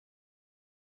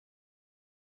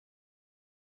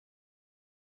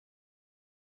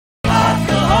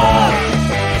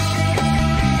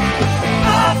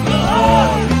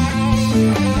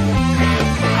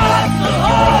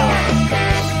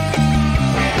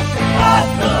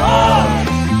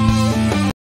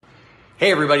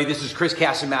Hey everybody, this is Chris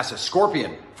Casamassa,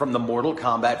 Scorpion from the Mortal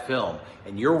Kombat film,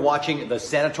 and you're watching The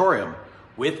Sanitarium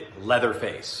with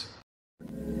Leatherface.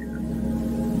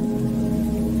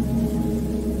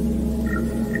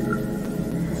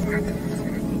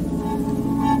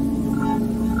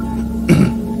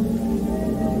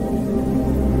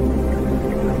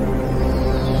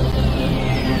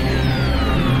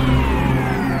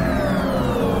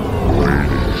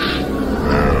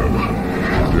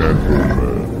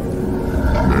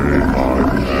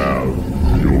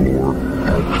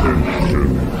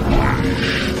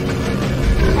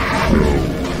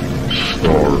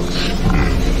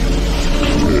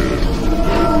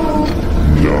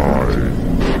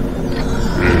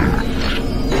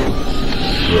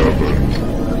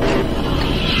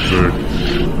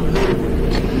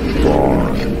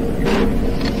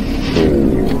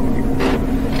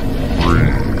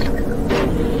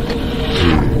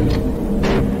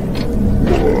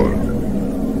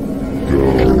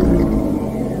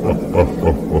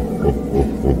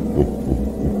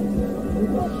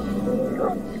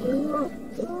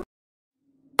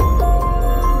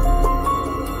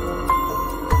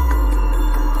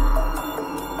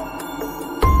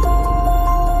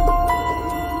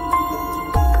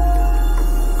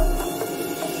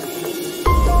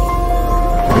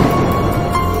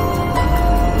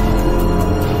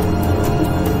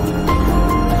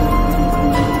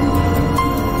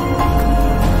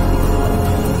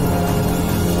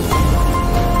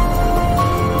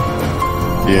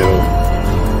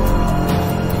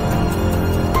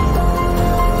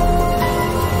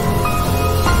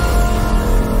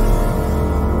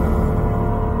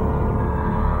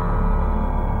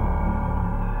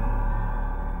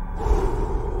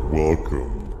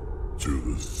 Welcome to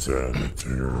the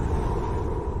Sanitarium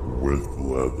with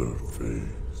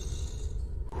Leatherface.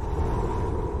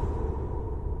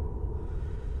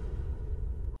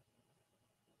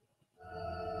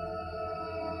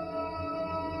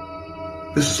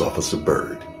 This is Officer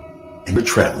Bird, and you're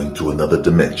traveling to another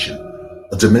dimension.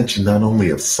 A dimension not only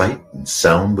of sight and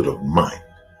sound, but of mind.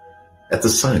 At the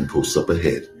signpost up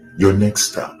ahead, your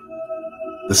next stop,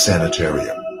 the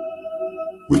Sanitarium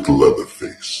with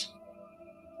Leatherface.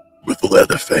 With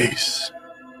Leatherface.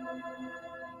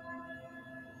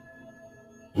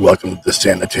 Welcome to the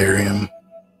Sanitarium.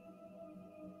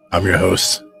 I'm your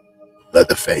host,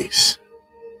 Leatherface.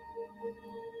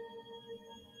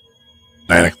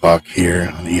 9 o'clock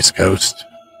here on the East Coast,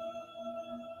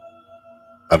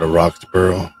 out of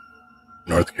Roxborough,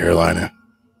 North Carolina.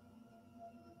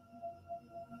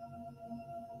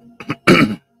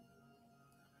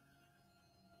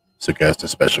 So a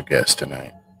special guest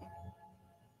tonight.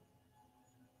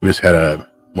 We just had a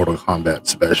Mortal Kombat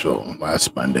special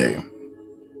last Monday,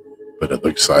 but it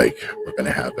looks like we're going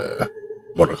to have a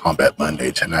Mortal Kombat Monday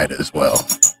tonight as well.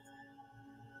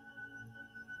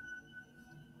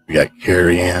 We got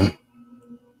Kerri in,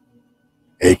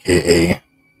 a.k.a.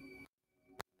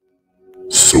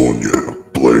 Sonya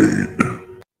Blade.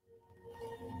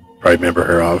 Probably remember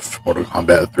her off Mortal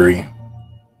Kombat 3,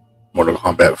 Mortal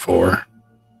Kombat 4.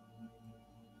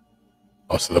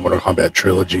 Also the Mortal Kombat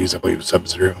trilogies, I believe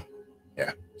Sub-Zero.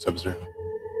 Yeah, Sub-Zero.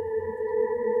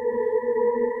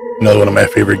 Another one of my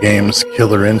favorite games,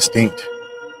 Killer Instinct.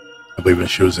 I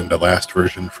believe she was in the last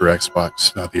version for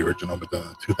Xbox, not the original, but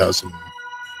the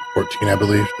 2014, I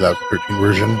believe, 2013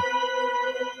 version.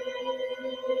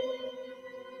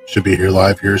 Should be here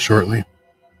live here shortly.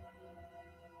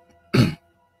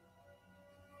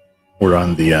 We're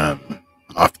on the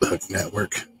Off the Hook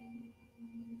Network.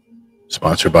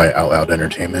 Sponsored by Out Loud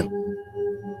Entertainment,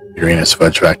 Uranus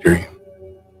Fudge Factory,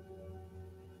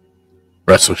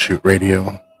 Wrestle Shoot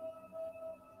Radio,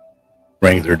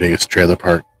 Wrangler Days Trailer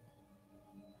Park,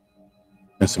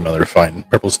 and some other fine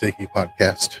Purple Stakey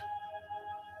podcast.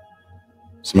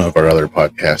 Some of our other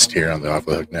podcasts here on the Off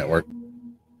the Hook Network.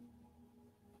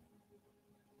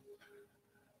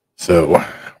 So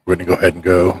we're going to go ahead and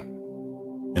go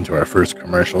into our first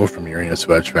commercial from Uranus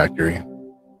Fudge Factory.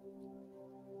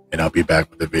 And I'll be back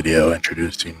with a video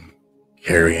introducing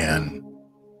Kerri and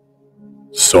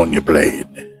Sonya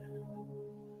Blade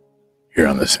here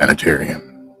on the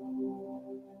Sanitarium.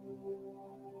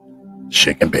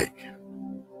 Shake and bake.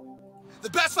 The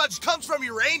best fudge comes from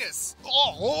Uranus.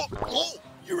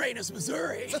 Uranus,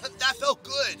 Missouri. That felt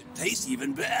good. Tastes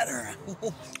even better.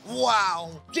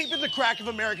 Wow. Deep in the crack of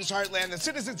America's heartland, the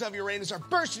citizens of Uranus are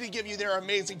bursting to give you their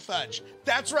amazing fudge.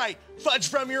 That's right, fudge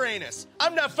from Uranus.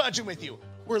 I'm not fudging with you.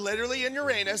 We're literally in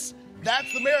Uranus,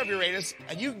 That's the mayor of Uranus,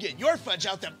 and you can get your fudge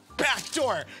out the back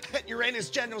door at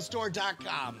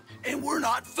UranusGeneralStore.com. And we're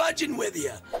not fudging with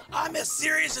you. I'm as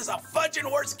serious as a fudging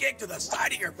horse kick to the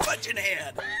side of your fudging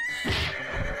head.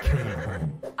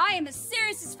 I am as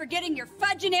serious as forgetting your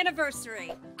fudging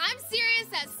anniversary. I'm serious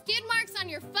as skid marks on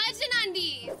your fudging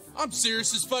undies. I'm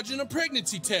serious as fudging a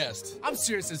pregnancy test. I'm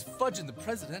serious as fudging the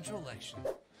presidential election.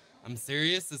 I'm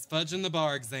serious as fudging the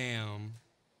bar exam.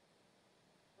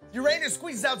 Uranus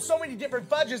squeezes out so many different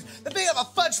fudges that they have a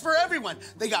fudge for everyone.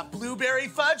 They got blueberry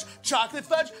fudge, chocolate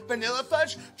fudge, vanilla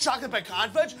fudge, chocolate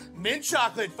pecan fudge, mint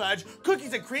chocolate fudge,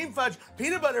 cookies and cream fudge,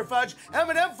 peanut butter fudge,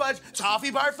 M&M fudge,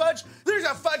 toffee bar fudge. There's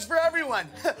a fudge for everyone.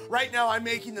 Right now I'm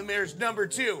making the mayor's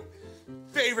 #2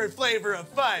 favorite flavor of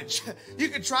fudge. You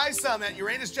can try some at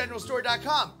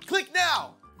UranusGeneralStore.com. Click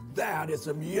now. That is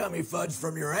some yummy fudge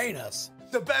from Uranus.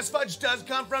 The best fudge does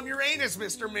come from Uranus,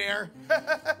 Mr. Mayor.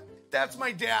 That's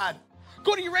my dad.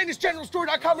 Go to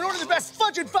UranusGeneralStore.com and order the best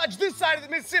fudge and fudge this side of the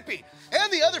Mississippi. And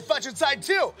the other fudge inside,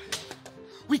 too.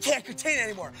 We can't contain it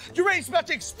anymore. Uranus is about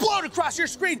to explode across your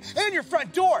screen and your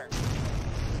front door.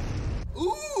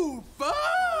 Ooh,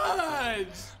 fudge!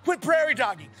 Quit prairie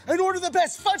dogging and order the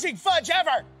best fudging fudge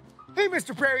ever. Hey,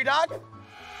 Mr. Prairie Dog.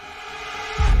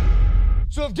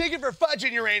 So if digging for fudge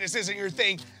in Uranus isn't your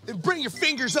thing, then bring your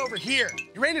fingers over here.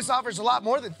 Uranus offers a lot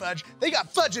more than fudge. They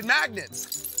got fudging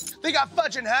magnets. They got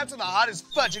fudging hats and the hottest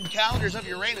fudging calendars of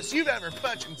Uranus you've ever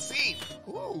fudging seen.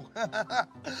 Ooh,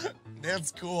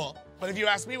 that's cool. But if you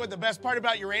ask me what the best part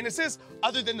about Uranus is,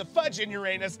 other than the fudge in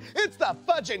Uranus, it's the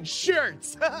fudging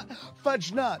shirts.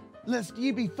 Fudge not, lest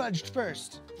ye be fudged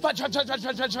first. Fudge, fudge, fudge, fudge,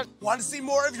 fudge, fudge, fudge. Want to see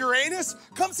more of Uranus?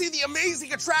 Come see the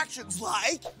amazing attractions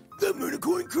like the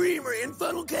Moonicorn Creamery and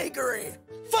Funnel Cakery.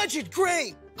 Fudge It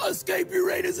Great. Escape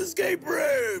Uranus Escape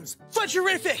Rooms.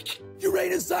 Fudgerific.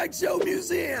 Uranus Sideshow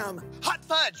Museum. Hot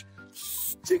Fudge.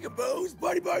 Chicken Bones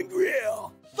Party Bar and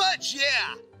Grill. Fudge,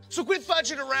 yeah. So quit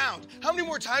fudging around. How many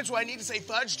more times do I need to say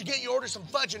fudge to get you to order some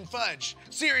fudge and fudge?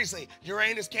 Seriously,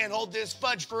 Uranus can't hold this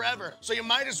fudge forever, so you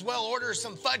might as well order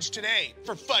some fudge today,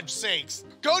 for fudge's sakes.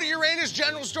 Go to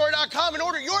UranusGeneralStore.com and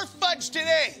order your fudge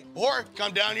today. Or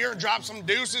come down here and drop some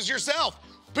deuces yourself.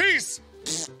 Peace.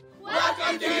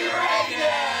 Welcome to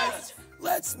Uranus!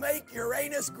 Let's make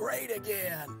Uranus great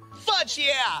again. Fudge,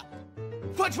 yeah.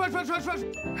 Fudge, fudge, fudge, fudge, fudge.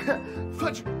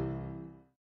 Fudge.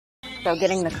 So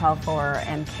getting the call for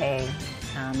MK,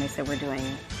 they said we're doing,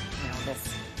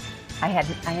 this. I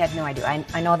had no idea.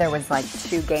 I know there was like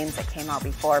 2 games that came out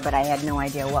before, but I had no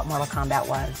idea what Mortal Kombat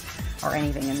was or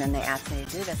anything. And then they asked me to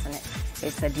do this, and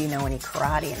they said, do you know any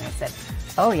karate? And I said,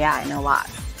 oh yeah, I know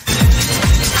lots.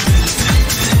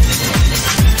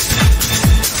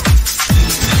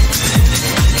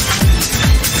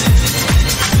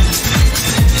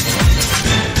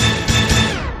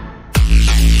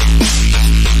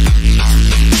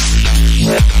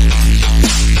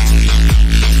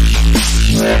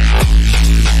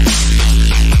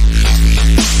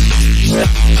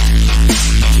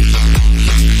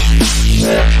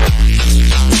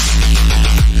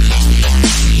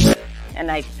 And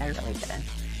I really didn't.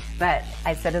 But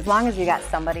I said, as long as you got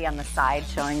somebody on the side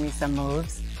showing me some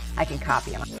moves, I can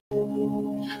copy them.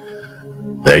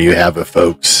 There you have it,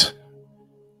 folks.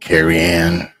 Kerri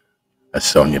Ann, a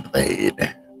Sonya Blade.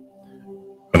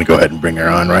 I'm going to go ahead and bring her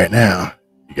on right now.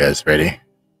 You guys ready?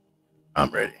 I'm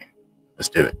ready. Let's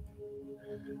do it.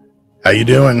 How you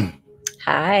doing?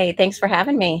 Hi, thanks for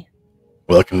having me.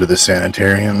 Welcome to the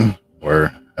Sanitarium,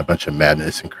 where a bunch of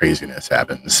madness and craziness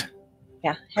happens.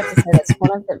 Yeah, I have to say that's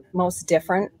one of the most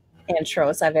different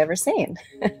intros I've ever seen.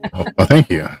 Well,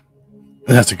 thank you.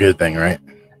 That's a good thing, right?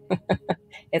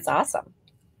 It's awesome.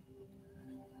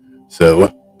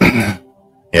 So,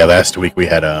 yeah, last week we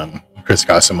had Chris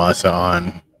Casamassa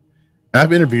on.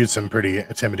 I've interviewed some pretty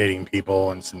intimidating people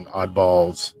and some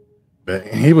oddballs, but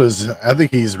he was. I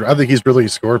think he's really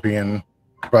Scorpion,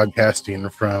 broadcasting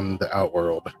from the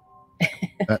outworld.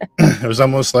 It was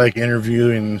almost like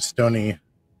interviewing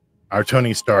our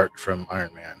Tony Stark from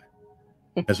Iron Man.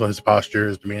 As well, his posture,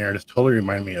 his demeanor, just totally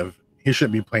reminded me of, he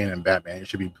shouldn't be playing in Batman, he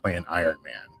should be playing Iron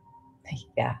Man.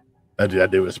 Yeah.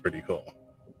 That dude was pretty cool.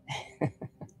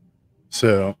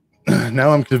 So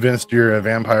now I'm convinced you're a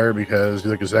vampire because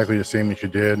you look exactly the same as you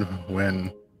did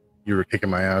when you were kicking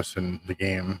my ass in the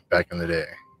game back in the day.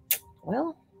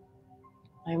 Well,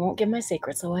 I won't give my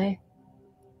secrets away.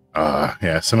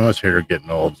 Yeah, some of us here are getting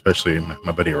old, especially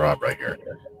my buddy Rob right here.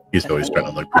 He's always trying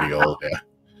to look pretty old. Yeah,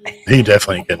 he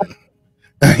definitely can.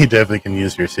 He definitely can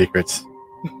use your secrets.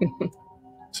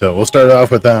 So we'll start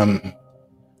off with a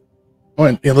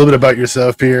little bit about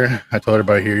yourself here. I told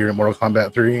everybody here you're in Mortal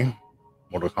Kombat 3,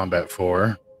 Mortal Kombat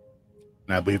 4.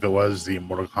 And I believe it was the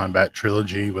Mortal Kombat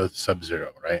trilogy with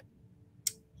Sub-Zero, right?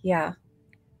 Yeah.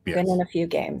 Yes. Been in a few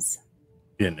games.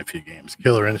 Been in a few games.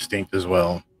 Killer Instinct as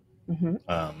well.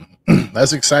 Mm-hmm.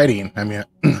 That's exciting. I mean,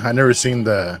 I never seen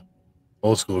the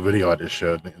old school video I just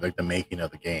showed, like the making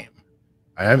of the game.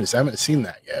 I haven't seen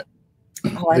that yet.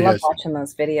 Oh, I love watching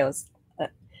those videos.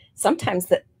 Sometimes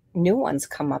the new ones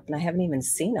come up and I haven't even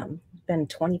seen them. It's been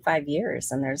 25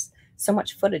 years and there's so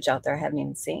much footage out there I haven't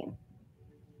even seen.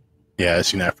 Yeah, I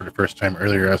seen that for the first time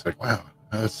earlier. I was like, wow,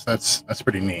 that's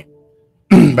pretty neat.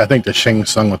 But I think the Shang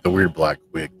Tsung with the weird black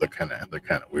wig look kind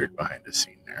of weird behind the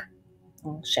scene there.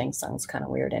 Well, Shang Tsung's kind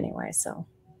of weird anyway, so.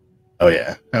 Oh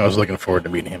yeah, I was looking forward to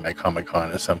meeting him at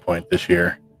Comic-Con at some point this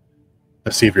year.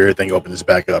 Let's see if everything opens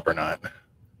back up or not.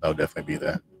 That'll definitely be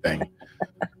the thing.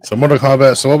 So Mortal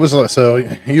Kombat. So what was it? So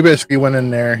you basically went in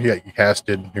there. You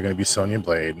casted. You're going to be Sonya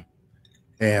Blade,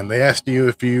 and they asked you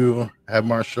if you have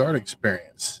martial art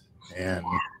experience, and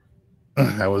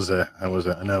that was a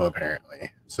no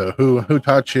apparently. So who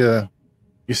taught you?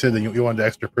 You said that you wanted an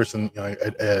extra person,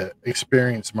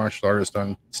 experienced martial artist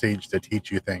on stage to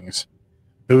teach you things.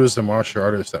 Who was the martial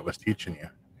artist that was teaching you?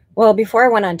 Well, before I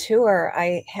went on tour,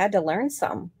 I had to learn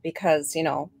some because,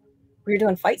 we were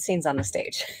doing fight scenes on the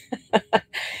stage. Oh,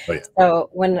 yeah. So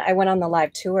when I went on the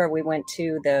live tour, we went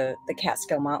to the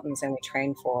Catskill Mountains and we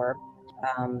trained for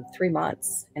 3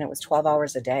 months, and it was 12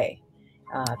 hours a day.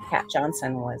 Pat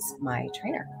Johnson was my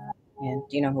trainer. And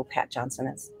do you know who Pat Johnson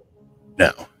is?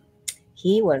 No.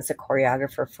 He was a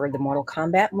choreographer for the Mortal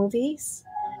Kombat movies.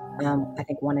 I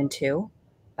think 1 and 2.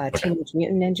 Okay. Teenage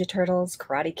Mutant Ninja Turtles,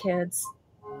 Karate Kids.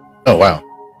 Oh, wow.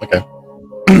 Okay.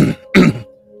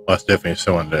 Well, that's definitely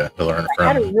someone to learn from.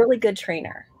 I had a really good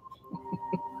trainer.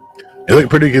 You look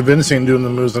pretty convincing doing the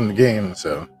moves in the game,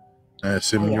 so I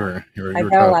assume you were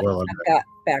taught well. I've got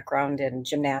background in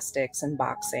gymnastics and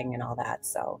boxing and all that.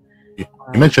 So you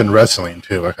mentioned wrestling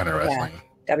too. What kind of wrestling?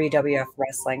 Yeah, WWF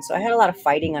wrestling. So I had a lot of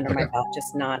fighting under my belt,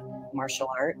 just not martial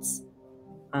arts.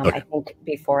 I think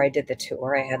before I did the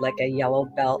tour, I had like a yellow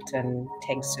belt and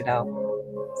tank stood out.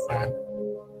 So.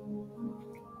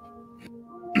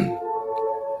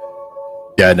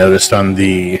 Yeah, I noticed on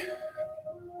the.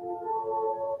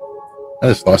 I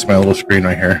just lost my little screen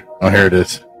right here. Oh, here it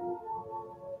is.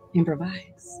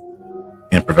 Improvise.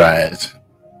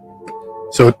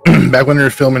 So back when they were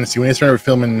filming, when they started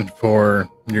filming for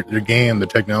your game, the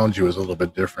technology was a little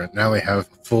bit different. Now they have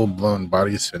full-blown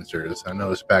body sensors. I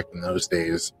noticed back in those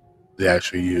days, they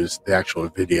actually used the actual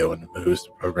video and the moves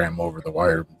to program over the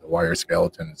wire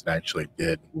skeletons, and actually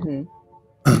did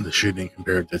the shooting.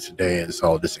 Compared to today, it's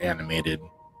all just animated,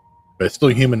 but it's still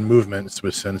human movements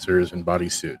with sensors and body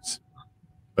suits.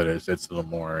 But it's a little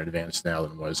more advanced now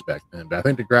than it was back then. But I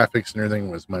think the graphics and everything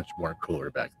was much more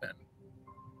cooler back then.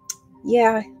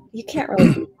 Yeah, you can't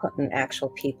really be putting actual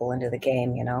people into the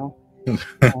game,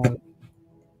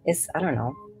 It's I don't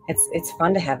know. It's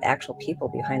fun to have actual people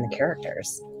behind the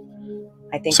characters.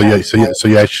 I think. So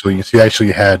you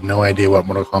actually had no idea what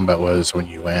Mortal Kombat was when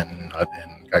you went and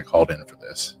got called in for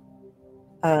this.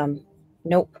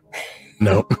 Nope.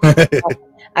 Nope.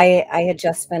 I had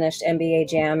just finished NBA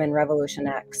Jam and Revolution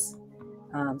X.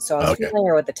 So I was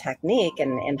familiar with the technique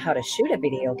and how to shoot a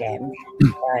video game.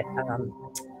 But,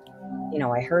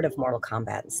 I heard of Mortal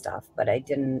Kombat and stuff, but it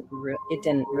didn't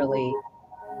really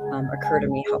occur to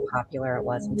me how popular it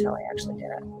was until I actually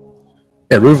did it.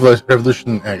 Yeah,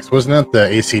 Revolution X. Wasn't that the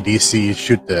AC/DC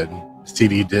shoot the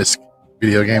CD disc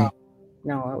video game?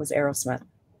 No, it was Aerosmith.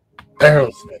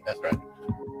 Aerosmith, that's right.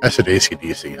 I said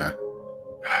AC/DC, huh?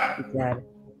 Yeah.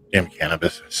 Damn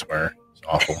cannabis, I swear. It's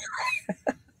awful.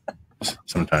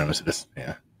 Sometimes it just,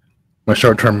 my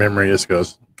short-term memory just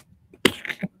goes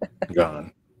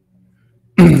gone.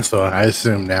 So I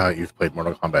assume now you've played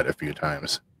Mortal Kombat a few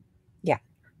times. Yeah.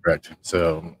 Correct.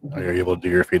 So are you able to do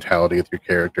your fatality with your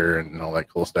character and all that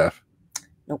cool stuff?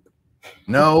 Nope.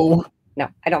 No? No,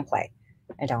 I don't play.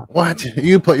 I don't. What?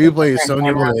 You play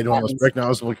Sonya Blade, one of the most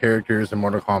recognizable characters in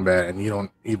Mortal Kombat, and you don't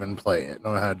even play it.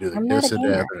 Don't know how to do the kiss of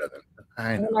death or nothing.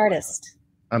 I'm an artist.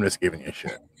 I'm just giving you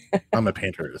shit. I'm a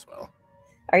painter as well.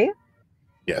 Are you?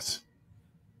 Yes.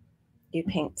 You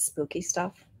paint spooky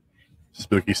stuff?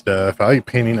 Spooky stuff. I like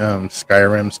painting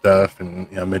Skyrim stuff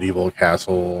and medieval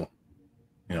castle,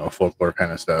 folklore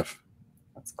kind of stuff.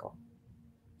 That's cool.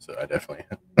 So I definitely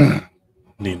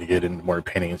need to get into more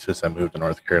painting since I moved to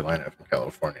North Carolina from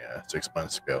California 6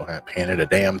 months ago. I haven't painted a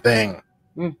damn thing.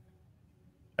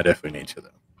 I definitely need to though.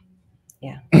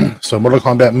 Yeah. So Mortal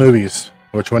Kombat movies.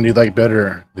 Which one do you like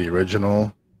better, the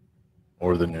original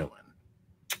or the new one?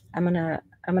 I'm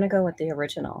gonna go with the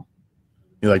original.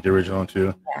 You like the original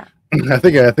too? Yeah. I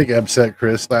think I upset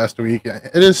Chris last week.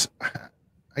 It is.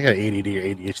 I got ADD or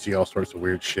ADHD, all sorts of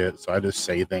weird shit. So I just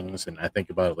say things and I think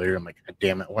about it later. I'm like, God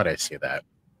damn it, why'd I say that?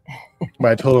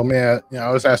 But I told him, yeah,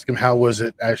 I was asking him how was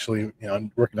it actually,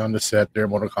 working on the set there,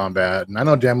 Mortal Kombat, and I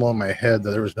know damn well in my head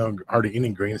that there was hardly any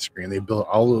green screen. They built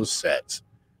all those sets,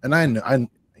 and I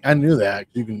knew that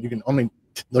you can only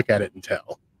look at it and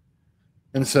tell.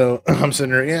 And so I'm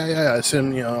sitting there, yeah, I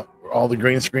seen all the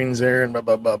green screens there and blah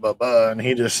blah blah blah blah, and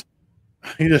he just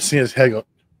see his head go,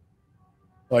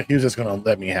 like he was just gonna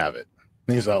let me have it.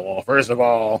 And he's like, well, first of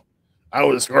all, I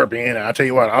was Scorpion, and I tell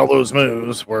you what, all those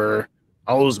moves were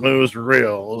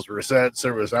real. Those were sets.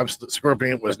 There was absolute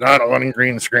Scorpion was not on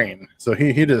green screen. So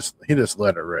he just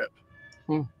let it rip.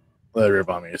 Let it rip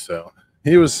on me. So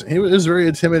he was very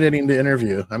intimidating to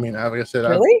interview. I mean, like I said,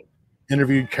 really? I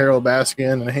interviewed Carol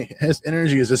Baskin, and his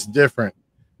energy is just different.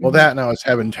 Well, that and I was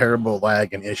having terrible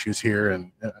lag and issues here,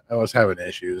 and I was having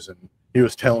issues, and he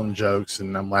was telling jokes,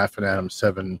 and I'm laughing at him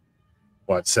 7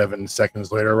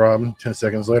 seconds later, Rob? 10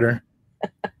 seconds later?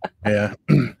 Yeah.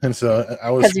 And so I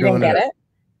was feeling it.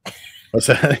 What's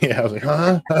that? Yeah, I was like,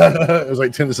 huh? It was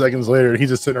like 10 seconds later. He's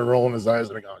just sitting there rolling his eyes,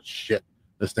 like, oh shit,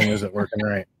 this thing isn't working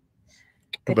right.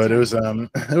 But it was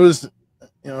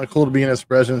cool to be in his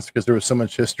presence because there was so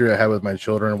much history I had with my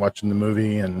children watching the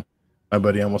movie, and my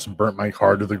buddy almost burnt my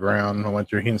car to the ground. I went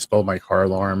through, he installed my car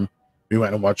alarm. We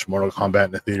went and watched Mortal Kombat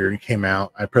in the theater. He came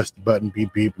out, I pressed the button,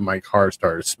 beep beep, and my car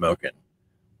started smoking.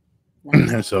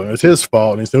 And so it was his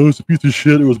fault. And he said, oh, it's a piece of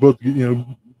shit. It was about to,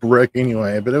 wreck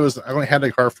anyway. But I only had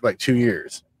the car for like 2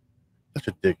 years. Such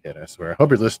a dickhead, I swear. I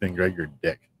hope you're listening, Greg. You're a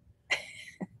dick.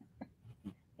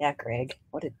 Yeah, Greg.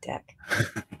 What a dick.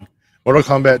 Mortal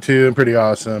Kombat 2, pretty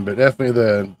awesome. But definitely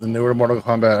the newer Mortal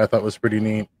Kombat I thought was pretty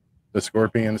neat. The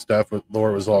Scorpion stuff with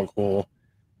lore was all cool.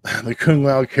 The Kung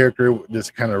Lao character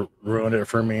just kind of ruined it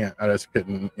for me. I just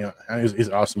couldn't, he's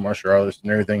an awesome martial artist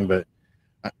and everything, but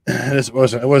it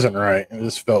wasn't right. It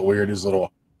just felt weird. His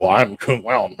little, well, I'm Kung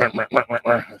Lao.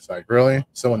 It's like, really?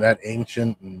 Someone that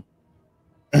ancient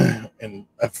and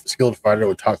a skilled fighter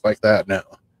would talk like that? No.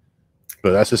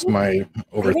 But that's just my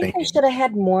overthinking. I think they should have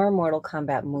had more Mortal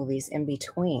Kombat movies in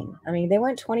between. I mean, they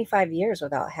went 25 years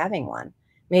without having one.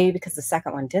 Maybe because the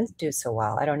second one didn't do so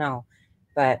well. I don't know.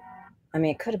 But, I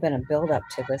mean, it could have been a build-up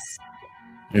to this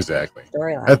exactly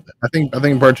storyline. I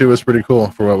think part 2 was pretty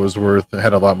cool for what it was worth. It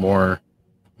had a lot more,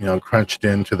 crunched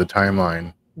into the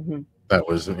timeline. That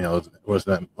was,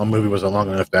 a movie wasn't long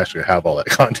enough to actually have all that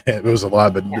content. It was a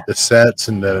lot, but the sets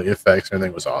and the effects and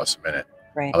everything was awesome in it.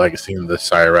 Right. I like seeing the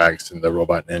Cyrax and the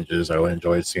robot ninjas. I really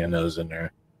enjoyed seeing those in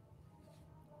there.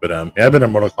 But I've been a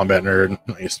Mortal Kombat nerd.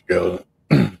 I used to go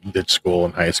ditch school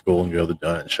in high school and go to the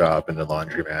donut shop and the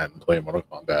laundromat and play Mortal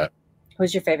Kombat.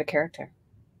 Who's your favorite character?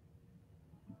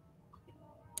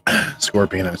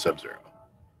 Scorpion and Sub-Zero,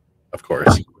 of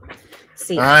course.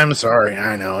 See, I'm sorry,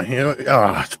 I know.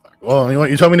 Well,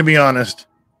 you told me to be honest,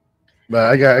 but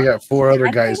I got 4 other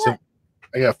guys.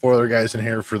 I got 4 other guys in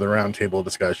here for the roundtable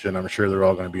discussion. I'm sure they're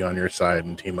all going to be on your side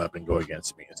and team up and go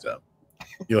against me. So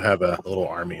you'll have a little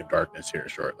army of darkness here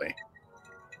shortly.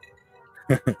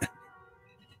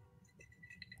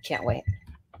 Can't wait.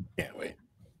 Can't wait.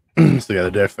 So yeah,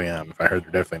 they're definitely. If I heard,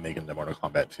 they're definitely making the Mortal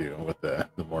Kombat 2 with the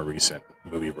more recent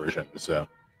movie version. So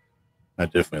I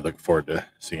definitely look forward to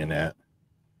seeing that.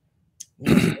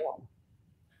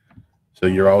 So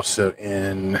you're also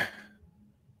in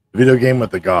the video game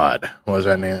with the God. What was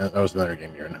that name? That was another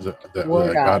game you're in. Is it the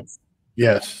War Gods.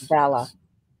 Yes. Vala.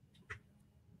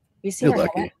 You see you're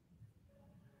lucky.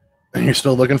 And you're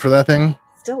still looking for that thing?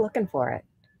 Still looking for it.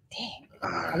 Dang.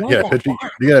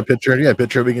 You got a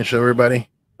picture we can show everybody?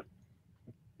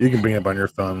 You can bring it up on your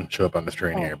phone, show up on the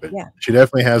screen here. But she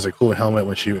definitely has a cool helmet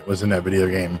when she was in that video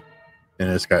game, and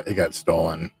it got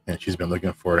stolen, and she's been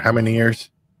looking for it. How many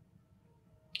years?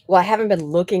 Well, I haven't been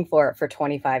looking for it for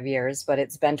 25 years, but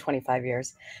it's been 25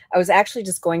 years. I was actually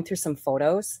just going through some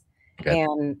photos,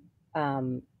 and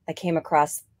I came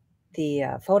across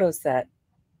the photos that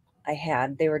I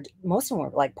had. Most of them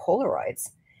were like Polaroids,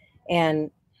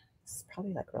 and it's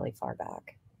probably like really far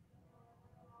back.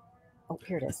 Oh,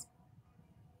 here it is.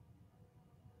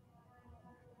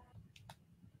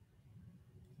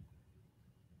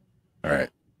 All right.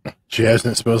 She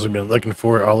hasn't supposedly been looking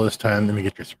for it all this time. Let me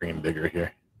get your screen bigger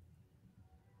here.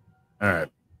 All right.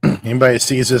 Anybody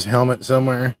sees this helmet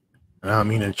somewhere? I don't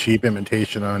mean a cheap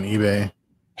imitation on eBay.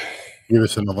 Give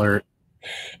us an alert.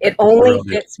 It only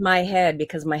fits my head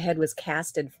because my head was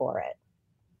casted for it.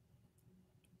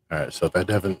 All right. So if that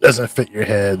doesn't fit your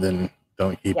head, then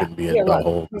don't keep it and be a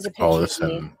butthole. Call us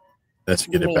and let's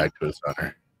get it back to its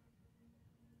owner.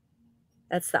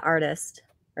 That's the artist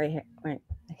right here. Right.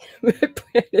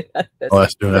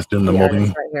 That's doing the molding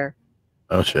right here.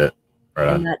 Oh shit! Right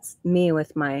And on. that's me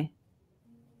with my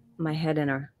head in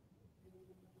a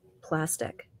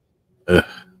plastic. Ugh.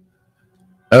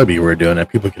 That would be weird doing it.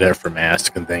 People could have for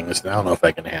masks and things. And I don't know if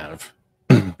I can have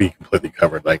be completely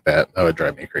covered like that. That would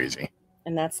drive me crazy.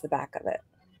 And that's the back of it.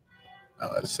 Oh,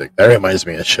 that's sick. That reminds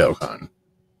me of Shokan.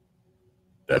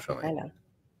 Definitely. I know.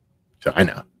 So I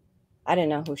know. I didn't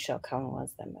know who Shokan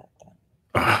was then back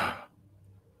then.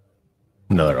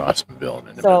 Another awesome villain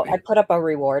in the So movie. I put up a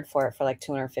reward for it for like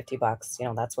 $250. You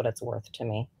know, that's what it's worth to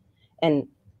me. And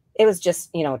it was just,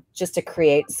 you know, just to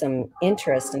create some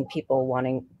interest in people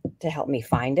wanting to help me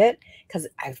find it. Because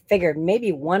I figured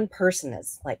maybe one person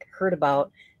has like heard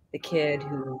about the kid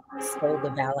who stole the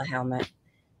Vala helmet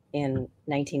in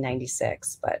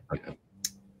 1996, but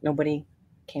nobody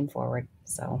came forward.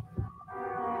 So,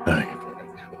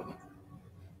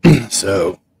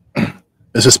 so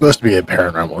this is supposed to be a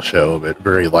paranormal show, but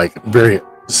very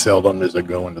seldom does it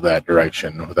go into that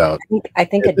direction without. I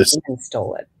think a demon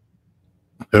stole it.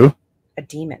 Who? A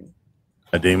demon.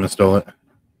 A demon stole it?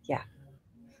 Yeah.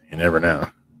 You never know.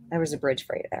 There was a bridge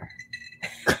for you there.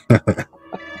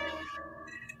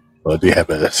 Well, do you have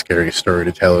a scary story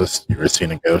to tell us? You ever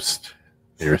seen a ghost?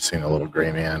 You ever seen a little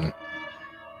gray man?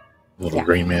 Little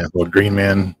green man? Little green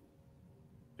man?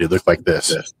 He looked like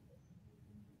this.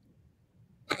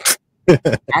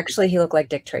 Actually, he looked like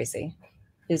Dick Tracy.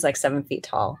 He was like 7 feet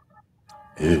tall.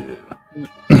 Ew.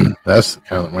 That's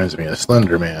kind of reminds me of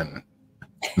Slender Man.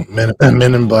 Men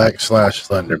in Black /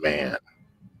 Slender Man.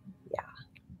 Yeah.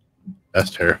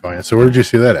 That's terrifying. So where did you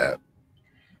see that at?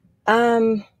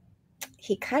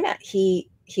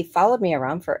 He followed me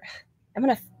around for. I'm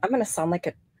gonna sound like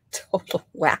a total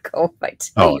wacko if I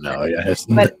tell you. No, yeah,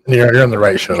 but you're on the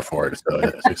right show for it, so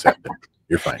it's accepted.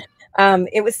 You're fine.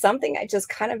 It was something I just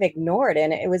kind of ignored,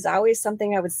 and it was always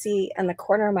something I would see in the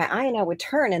corner of my eye, and I would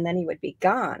turn, and then he would be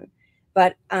gone.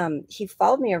 But he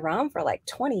followed me around for like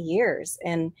 20 years,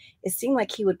 and it seemed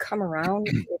like he would come around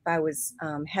if I was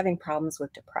having problems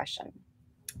with depression.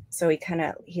 So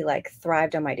he like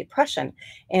thrived on my depression,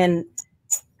 and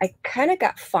I kind of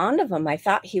got fond of him. I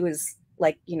thought he was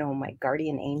like, you know, my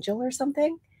guardian angel or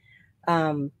something.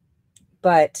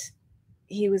 But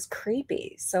he was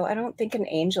creepy. So I don't think an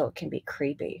angel can be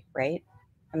creepy, right?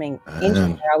 I mean,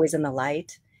 angels are always in the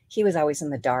light. He was always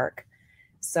in the dark.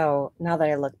 So now that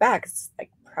I look back, it's like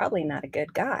probably not a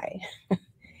good guy.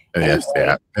 Maybe that's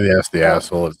the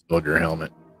asshole that stole your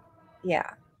helmet. Yeah.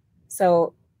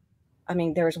 So, I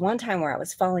mean, there was one time where I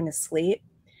was falling asleep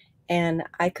and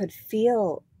I could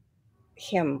feel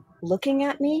him looking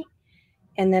at me,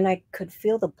 and then I could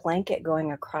feel the blanket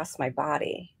going across my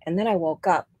body. And then I woke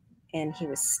up and he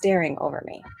was staring over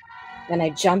me. Then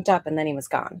I jumped up and then he was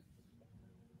gone.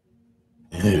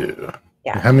 Ew.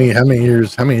 Yeah. How many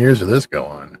years did this go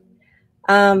on?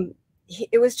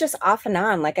 It was just off and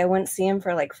on. Like I wouldn't see him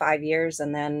for like 5 years,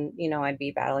 and then, you know, I'd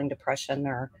be battling depression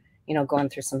or, you know, going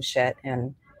through some shit,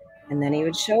 and then he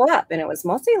would show up, and it was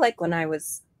mostly like when I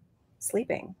was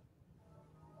sleeping.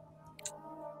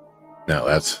 No,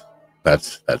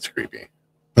 that's creepy.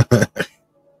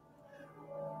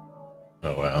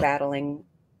 Oh wow. Battling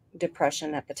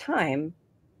depression at the time,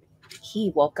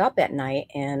 he woke up at night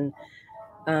and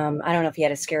I don't know if he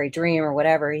had a scary dream or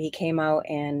whatever. He came out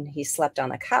and he slept on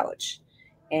the couch,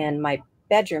 and my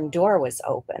bedroom door was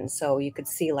open, so you could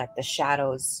see like the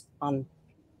shadows on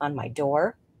my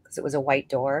door because it was a white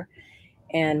door.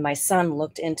 And my son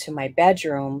looked into my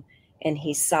bedroom and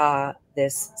he saw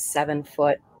this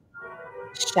 7-foot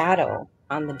shadow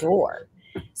on the door.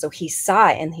 So he saw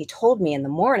it and he told me in the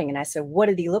morning, and I said, what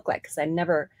did he look like? Because I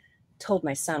never told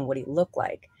my son what he looked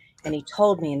like. And he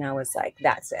told me, and I was like,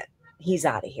 that's it. He's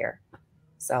out of here.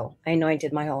 So I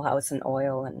anointed my whole house in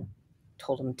oil and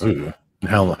told him to. Ooh.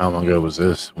 How long ago was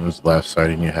this? When was the last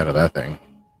sighting you had of that thing?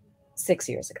 6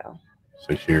 years ago.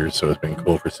 6 years. So it's been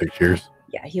cool for 6 years.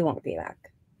 Yeah, he won't be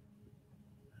back.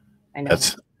 I know.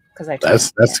 That's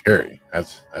scary.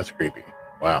 That's creepy.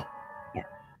 Wow. Yeah.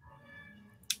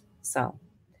 So.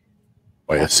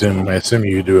 Well, I assume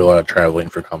you do a lot of traveling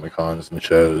for Comic Cons and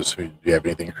shows. Do you have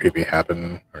anything creepy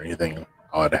happen or anything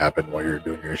odd happen while you're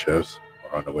doing your shows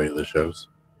or on the way to the shows?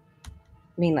 I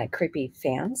mean, like creepy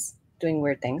fans doing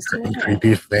weird things to me?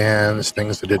 Creepy fans,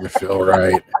 things that didn't feel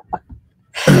right.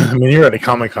 I mean, you're at a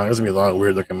Comic Con. There's gonna be a lot of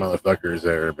weird looking motherfuckers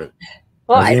there, but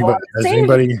well, has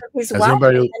anybody he's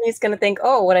gonna think,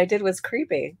 oh, what I did was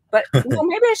creepy. But you know,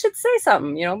 maybe I should say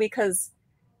something, you know, because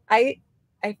I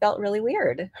felt really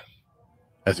weird.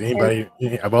 Has anybody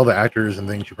of all the actors and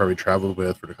things you probably traveled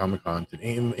with for the Comic Con, did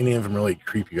any of them really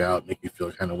creep you out, make you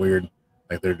feel kind of weird?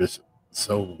 Like they're just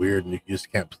so weird and you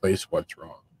just can't place what's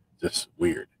wrong. Just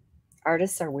weird.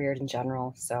 artists are weird in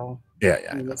general, so yeah,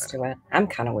 I'm used to it. I'm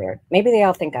kind of weird. Maybe they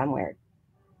all think I'm weird.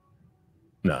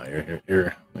 No,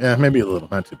 you're yeah, maybe a little,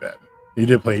 not too bad. You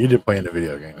did play in the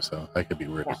video game, so that could be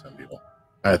weird to some people.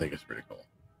 I think it's pretty cool.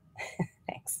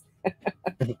 Thanks.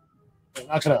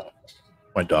 Knock it off.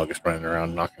 My dog is running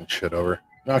around knocking shit over.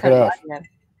 Knock it off. Let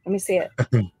me see it.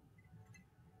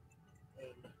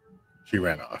 She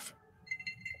ran off.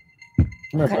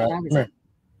 Come here, Brad. Come here.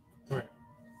 Come here.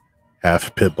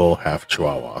 Half pit bull, half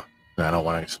chihuahua. And I don't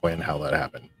want to explain how that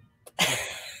happened.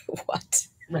 What?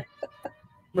 Come here. Come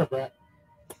here, Brad.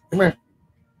 Come here.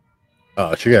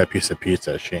 Oh, she got a piece of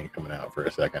pizza. She ain't coming out for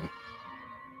a second.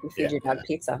 You feed your dog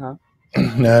pizza, huh?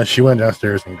 No, she went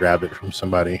downstairs and grabbed it from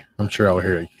somebody. I'm sure I'll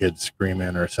hear a kid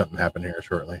screaming or something happen here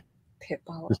shortly. Pit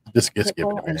bull. Just Pit give it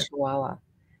bull a and minute. chihuahua.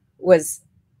 Was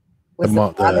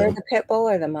the father the pit bull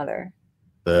or the mother?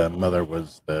 The mother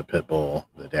was the pit bull.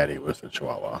 The daddy was the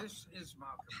chihuahua.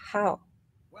 How?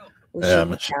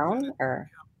 Was she down or?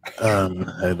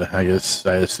 I guess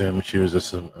I assume she was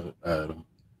just a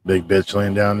big bitch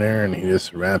laying down there, and he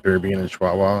just ran up her being a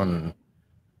chihuahua. And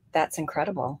that's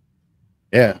incredible.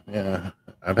 Yeah.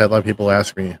 I've had a lot of people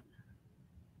ask me.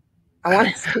 I want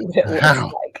to see what it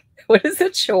looks like. What does a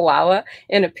chihuahua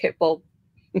and a pit bull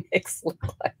mix look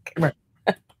like? Come here.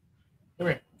 Come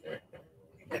here.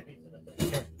 Come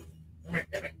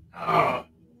here. Oh.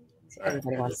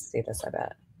 Everybody wants to see this, I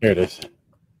bet. Here it is.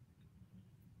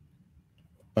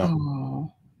 Oh.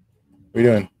 What are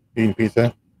you doing? Eating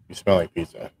pizza? You smell like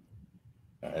pizza.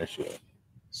 There she is.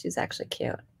 She's actually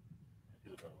cute.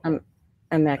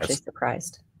 I'm actually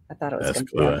surprised. I thought it was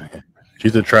going to be.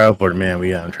 She's a traveler, man.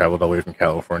 We traveled all the way from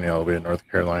California all the way to North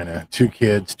Carolina. 2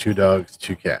 kids, 2 dogs,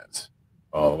 2 cats,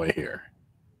 all the way here.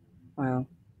 Wow.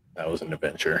 That was an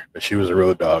adventure. But she was a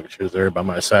road dog. She was there by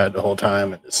my side the whole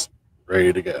time and just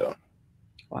ready to go.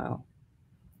 Wow.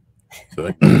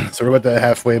 So we're at that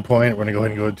halfway point. We're going to go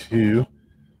ahead and go to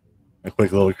a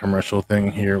quick little commercial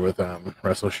thing here with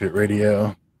Wrestle Shoot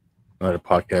Radio, another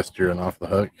podcast here on Off the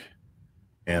Hook.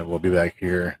 And we'll be back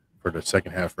here for the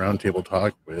second half roundtable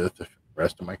talk with the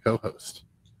rest of my co-hosts.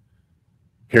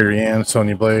 Kerri Ann,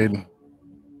 Sonya Blade,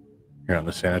 here on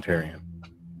the Sanitarium.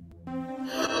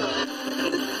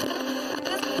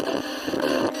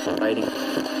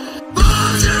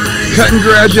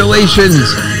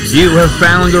 Congratulations! You have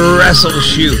found Wrestle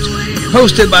Shoot,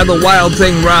 hosted by the Wild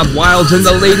Thing Rob Wilds and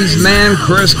the ladies' man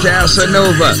Chris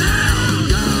Casanova.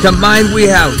 Combined, we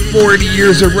have 40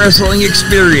 years of wrestling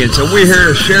experience, and we're here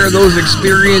to share those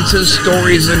experiences,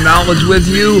 stories, and knowledge with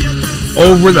you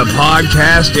over the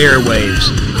podcast airwaves.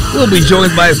 We'll be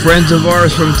joined by friends of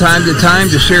ours from time to time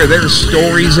to share their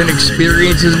stories and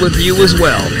experiences with you as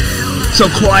well. So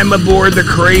climb aboard the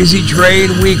crazy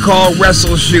train we call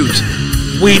Wrestle Shoot.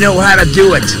 We know how to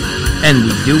do it, and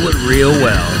we do it real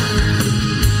well.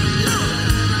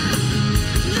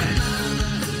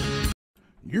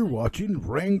 You're watching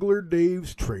Wrangler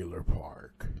Dave's Trailer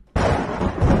Park.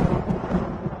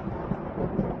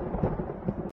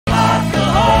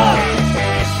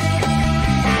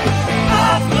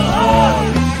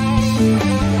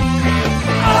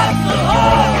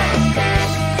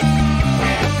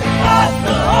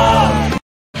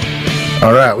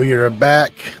 All right, we are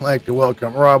back. I'd like to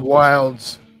welcome Rob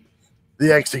Wilds,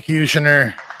 the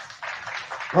Executioner.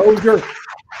 Hoser.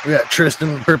 We got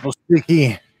Tristan Purple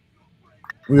Sticky.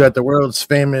 We got the world's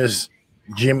famous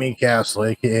Jimmy Castle,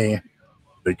 a.k.a.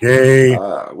 the gay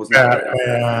Batman.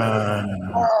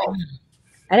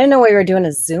 I didn't know we were doing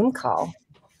a Zoom call.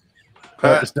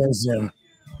 It's no Zoom.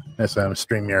 That's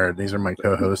StreamYard. These are my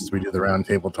co-hosts. We do the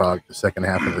roundtable talk, the second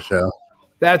half of the show.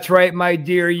 That's right, my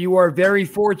dear. You are very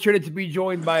fortunate to be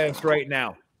joined by us right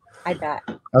now. I bet.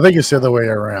 I think it's the other way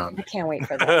around. I can't wait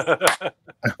for this. I'd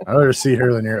rather see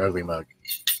her than your ugly mug.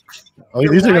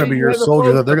 These are going to be your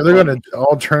soldiers. They're going to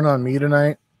all turn on me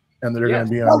tonight, and they're going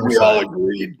to be on your side.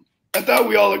 I thought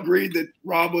we all agreed that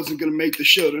Rob wasn't going to make the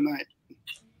show tonight.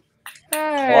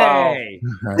 Hey,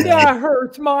 that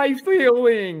hurts my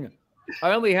feeling.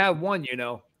 I only have one, you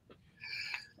know.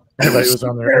 Everybody was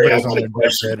on their deathbed.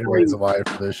 Everybody's alive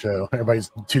for this show.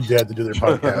 Everybody's too dead to do their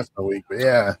podcast a week. But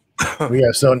yeah, we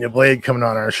got Sonya Blade coming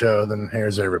on our show. Then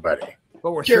here's everybody.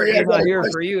 But we're certainly not here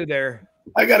for you there.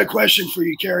 I got a question for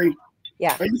you, Kerri.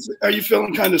 Yeah. Are you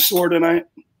feeling kind of sore tonight?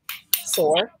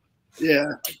 Sore? Yeah.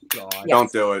 God. Yes.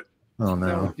 Don't do it. Oh no.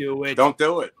 Don't do it. Don't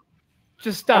do it.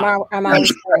 Just stop. I'm always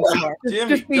sore.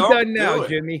 Just be done now,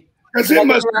 Jimmy. Because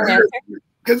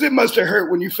it must have hurt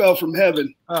when you fell from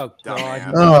heaven. Oh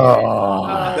God. Oh,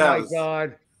 my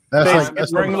God.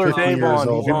 That's regular Dave years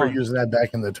old. People were using that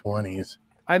back in the 20s.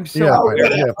 I'm so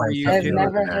I've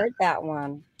never heard that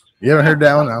one. You haven't heard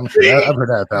that one? I'm sure. I've heard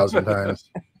that 1,000 times.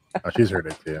 Oh, she's heard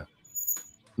it too.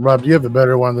 Rob, do you have a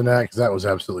better one than that? Because that was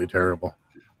absolutely terrible.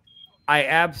 I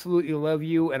absolutely love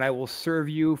you, and I will serve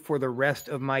you for the rest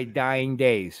of my dying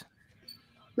days.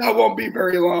 That won't be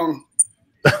very long.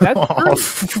 That's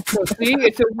true. So, see,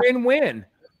 it's a win-win.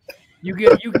 You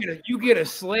get a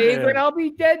slave, and I'll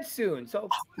be dead soon. So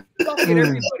fucking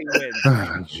everybody wins.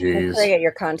 Jeez. Once I get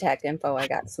your contact info, I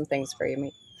got some things for you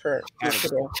to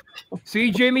do. See,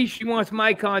 Jimmy, she wants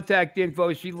my contact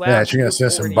info. She laughs. Yeah, she's gonna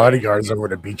send some bodyguards over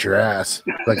to beat your ass.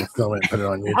 So I can film it and put it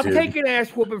on YouTube. I'll take an ass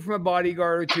whooping from a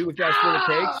bodyguard or two if that's what it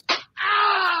takes.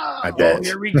 I bet. Oh,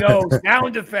 here we go.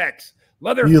 Sound effects.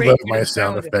 Leatherface. You love my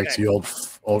sound effects, you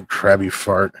old crabby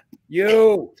fart.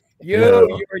 You're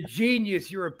a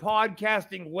genius. You're a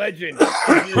podcasting legend.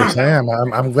 Yes, I am.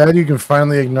 I'm glad you can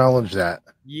finally acknowledge that.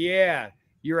 Yeah,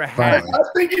 you're a hack. I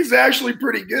think he's actually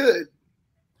pretty good.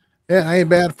 Yeah, I ain't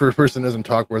bad for a person who doesn't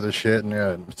talk worth of shit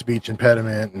and speech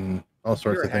impediment and all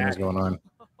sorts of things going on.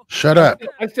 Shut up.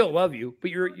 I still love you, but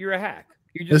you're a hack.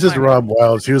 This is Rob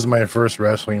Wilds. He was my first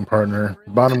wrestling partner.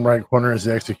 Bottom right corner is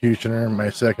the Executioner, my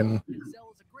second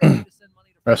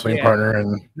wrestling partner,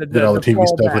 and did all the TV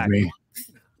stuff with me.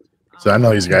 So I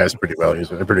know these guys pretty well.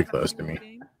 They're pretty close to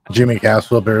me. Jimmy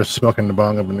Castle up there smoking the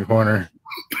bong up in the corner.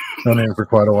 Known him for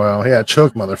quite a while. Yeah,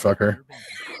 choke, motherfucker.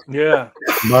 Yeah.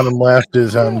 Bottom left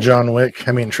is John Wick.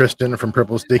 I mean Tristan from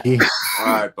Purple Sticky. All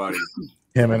right, buddy.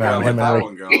 Him and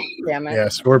yeah,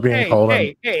 Scorpion called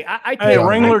him. Hey,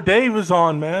 Wrangler Dave is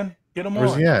on, man. Get him on.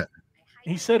 Where's he at?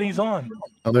 He said he's on.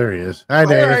 Oh, there he is. Hi, Dave.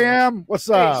 There I am. What's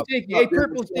up? Sticky. Hey,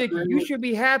 Purple Sticky. You should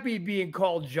be happy being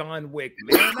called John Wick,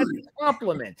 man. That's a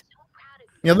compliment.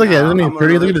 Yeah, look at it. Isn't he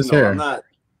pretty? Look at his hair. Don't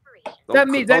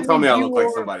tell me I look like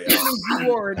somebody else.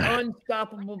 You are an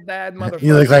unstoppable bad motherfucker.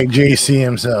 You look like JC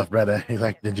himself, brother. He's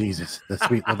like the Jesus, the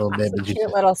sweet little baby Jesus.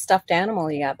 Cute little stuffed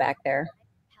animal you got back there.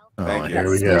 Oh, here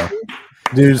we go.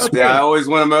 Dude, yeah, I always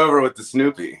win him over with the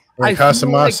Snoopy. And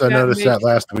Casamasa noticed that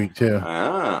last week, too.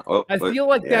 I feel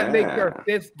like that makes our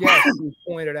fifth guest who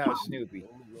pointed out Snoopy.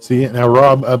 See, now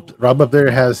Rob up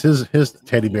there has his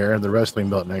teddy bear, the wrestling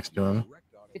belt next to him.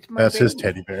 That's his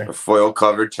teddy bear. A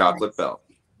foil-covered chocolate belt.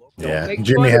 Yeah,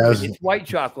 Jimmy has. It's white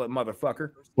chocolate,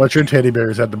 motherfucker. What's your teddy bear?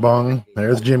 Is that the bong?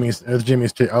 There's Jimmy's. Oh,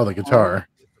 the guitar.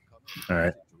 All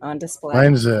right. On display.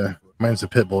 Mine's a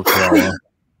pit bull chihuahua.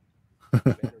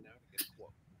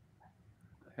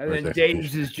 And then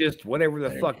Dave's is just whatever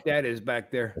the fuck that is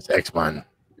back there. It's X-Mon. What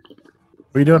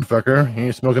are you doing, fucker?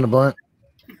 You smoking a blunt?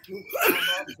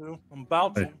 I'm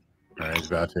about to. All right, he's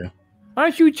about to. Why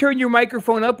don't you turn your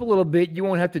microphone up a little bit? You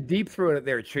won't have to deep throat it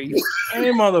there, Chief.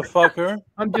 Hey, motherfucker.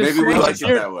 I'm just maybe we like it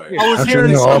that way. I was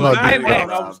hearing something.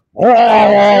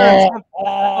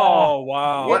 Oh,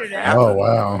 wow. Oh,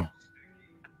 wow.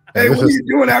 Hey, what are you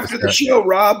doing after the show,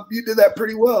 Rob? You did that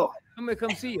pretty well. I'm going to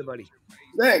come see you, buddy.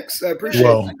 Thanks. I appreciate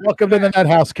it. Welcome to the Nut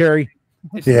House, Kerri.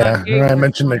 Yeah, I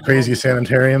mentioned the crazy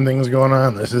sanitarium things going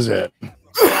on. This is it. I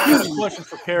have a question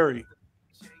for Kerri.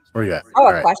 Where you at? Oh,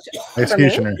 a question.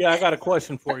 Executioner. Yeah, I got a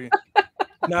question for you.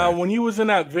 Now, when you was in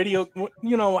that video,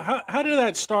 you know, how did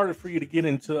that start for you to get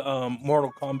into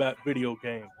Mortal Kombat video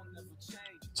game?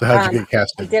 So how'd you get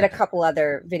casted? I did a couple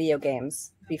other video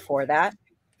games before that.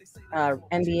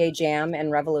 NBA Jam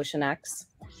and Revolution X.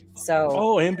 So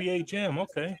NBA Jam,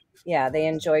 okay. Yeah, they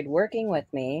enjoyed working with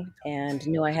me and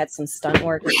knew I had some stunt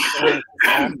work experience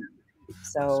and stuff.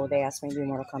 So they asked me to do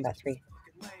Mortal Kombat 3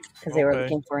 because they were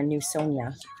looking for a new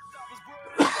Sonya.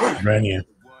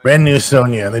 Brand new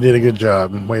Sonya. They did a good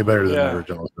job. Way better than the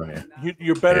original Sonya.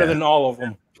 You're better than all of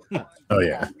them. Oh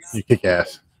yeah, you kick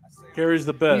ass. Kerri's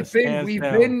the best. We've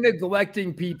been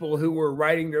neglecting people who were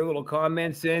writing their little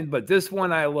comments in, but this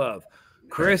one I love.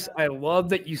 Chris, I love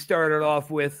that you started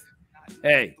off with,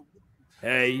 hey,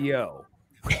 yo.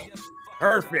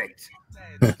 Perfect.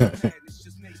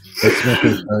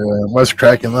 What's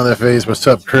cracking, Leatherface? What's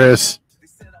up, Chris?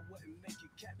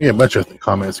 We got a bunch of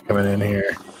comments coming in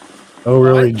here. Oh,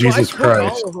 really? Jesus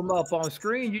Christ. All of them up on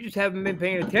screen. You just haven't been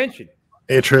paying attention.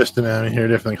 Hey, Tristan, I'm here.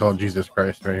 Definitely called Jesus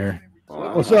Christ right here.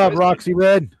 What's up, Roxy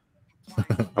Red?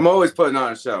 I'm always putting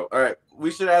on a show. All right, we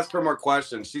should ask her more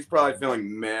questions. She's probably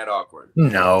feeling mad awkward.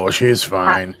 No, she's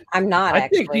fine. I'm not. I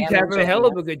think she's having a hell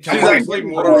of a good time. She's actually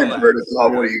more relaxed.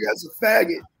 One of you guys a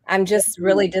faggot. I'm just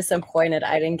really disappointed.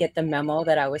 I didn't get the memo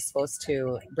that I was supposed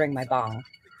to bring my bong.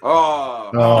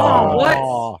 Oh,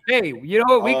 what? Hey, you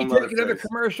know what? We can take another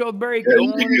commercial break.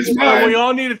 We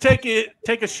all need to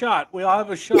take a shot. We all have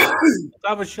a shot. Let's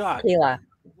have a shot. Tequila.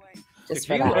 Just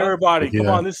for that. Everybody, come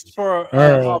on. This is for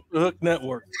Off the Hook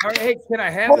Network. All right, hey, can I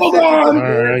have Hold on. All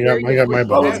right, I got my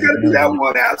bong. It's got to be that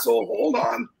one asshole. Hold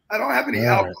on. I don't have any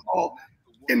alcohol.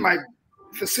 in my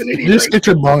vicinity. Just get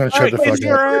your bong and shut the fuck Get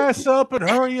your up. ass up and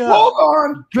hurry up. Hold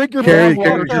on. Drink your Kerri, bong.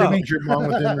 Kerri, get your bong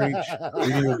within reach.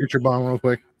 You can go get your bong real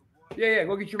quick. Yeah,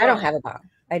 go get your I bong. don't have a bong.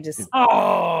 I just.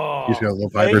 Oh. You just got a little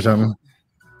pipe or something.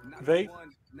 Vape.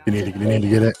 You need to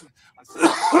get it.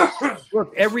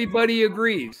 Look, everybody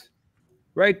agrees.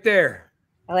 Right there.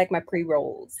 I like my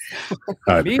pre-rolls.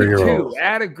 Me too.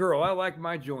 Add a girl. I like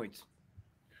my joints.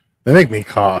 They make me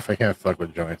cough. I can't fuck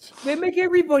with joints. They make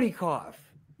everybody cough.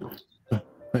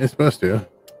 It's supposed to.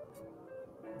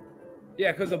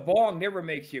 Yeah, because a bong never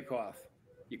makes you cough.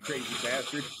 You crazy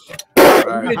bastard.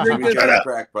 All right, Jimmy, try that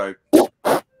crack pipe.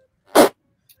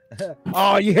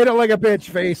 Oh, you hit it like a bitch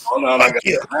face. Hold on, I got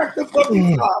to crack the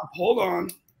fucking top. Hold on.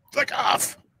 Fuck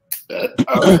off. All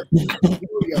right. Here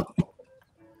we go.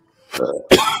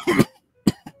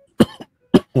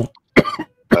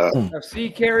 Now, see,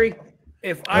 Kerri,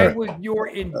 if I was your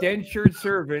indentured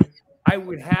servant, I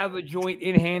would have a joint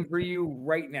in hand for you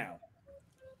right now.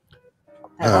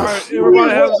 All right,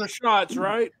 everybody has their shots,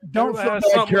 right? Don't Everybody has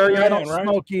feel bad, something Kerri. in I their don't hand, right?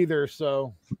 smoke either,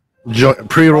 so.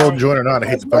 Pre-rolled joint or not, I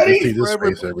hate to fucking see this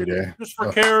face every day. Just for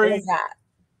What Kerri. is that?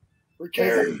 For What is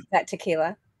Kerri. it? That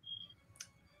tequila?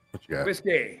 What you got?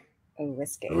 Whiskey. Oh,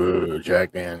 whiskey. Ooh,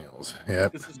 Jack Daniels.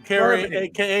 Yep. This is Kerri,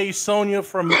 aka Sonya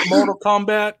from Mortal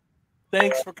Kombat.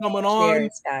 Thanks for coming on.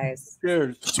 Cheers, guys.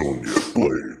 Cheers. Sonya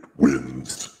Blade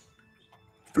wins.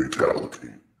 Fatality.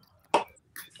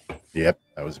 Yep,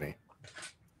 that was me.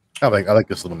 I like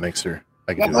this little mixer.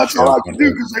 I can Well, do that's a all I show can one do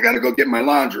day. because I got to go get my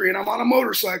laundry and I'm on a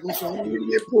motorcycle, so I'm going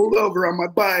to get pulled over on my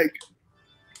bike.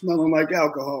 Nothing like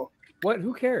alcohol. What?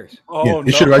 Who cares? Oh,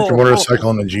 You should ride your motorcycle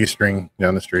on the G-string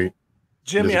down the street.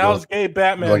 Jimmy, Just how's go gay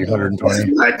Batman? like That's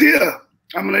 120. an idea.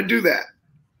 I'm going to do that.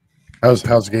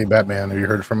 How's gay Batman? Have you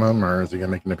heard from him, or is he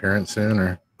gonna make an appearance soon?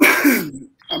 Or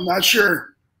I'm not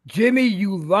sure. Jimmy,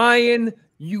 you lying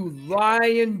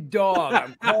dog.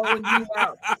 I'm calling you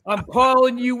out. I'm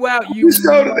calling you out. You He's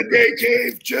go to the gay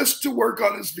cave just to work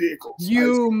on his vehicles.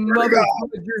 You motherfucker.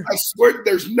 I swear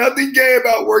there's nothing gay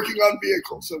about working on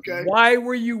vehicles, okay? Why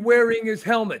were you wearing his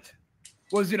helmet?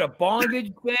 Was it a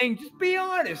bondage thing? Just be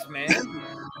honest, man.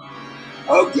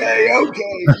 Okay.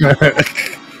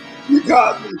 You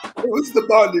got me. It was the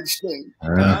bondage thing. all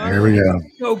right, here we go.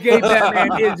 So gay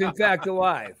Batman is in fact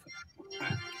alive.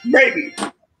 Maybe.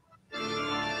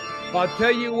 I'll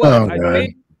tell you what. Oh, I God.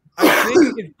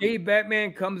 think if gay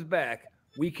Batman comes back,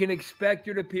 we can expect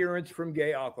an appearance from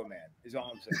gay Aquaman. Is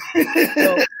all I'm saying.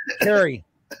 So, Kerri,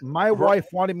 my wife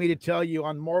wanted me to tell you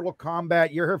on Mortal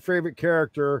Kombat, you're her favorite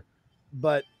character,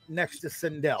 but next to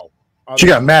Sindel. She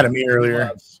got mad at me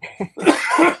earlier.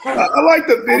 I like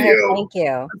the video. Oh, thank you.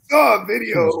 I saw a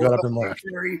video. Just got up and left.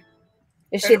 Kerri,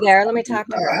 Is she there? Let me talk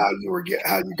to her. how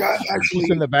you got actually She's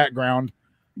in the background.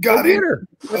 got Get in. her.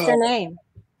 What's her name?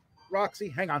 Roxy,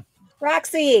 hang on.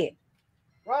 Roxy.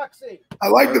 Roxy. I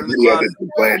like the Let her video closet. that you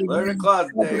played. Let her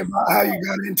closet, Talking Dave. about how you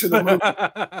got into the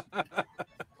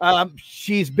movie.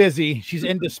 She's busy. She's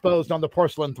indisposed on the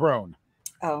porcelain throne.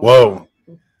 Oh. Whoa.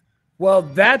 Well,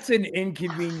 that's an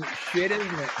inconvenient shit, isn't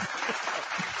it?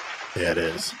 Yeah, it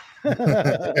is.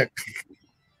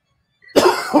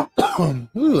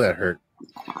 Ooh, that hurt.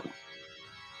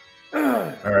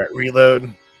 All right,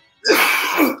 reload.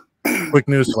 Quick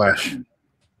news flash.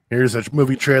 Here's a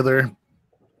movie trailer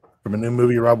from a new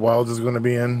movie Rob Wilds is going to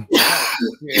be in.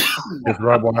 With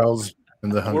Rob Wilds in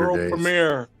the Hunger World Days.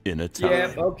 premiere. In a time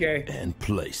Yeah, okay. and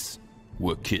place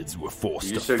where kids were forced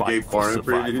You to said gay fight for porn previews?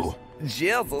 survival.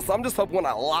 Jesus, I'm just hoping when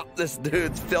I lop this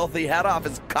dude's filthy head off,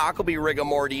 his cock will be rigor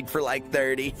for like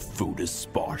 30. Food is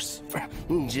sparse,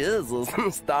 Jesus,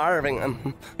 I'm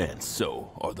starving. and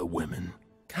so are the women.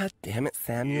 God damn it,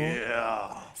 Samuel.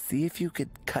 Yeah. See if you could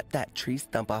cut that tree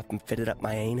stump off and fit it up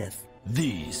my anus.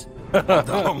 These are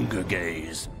the Hunger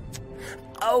Gays.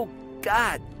 Oh,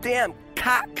 god damn,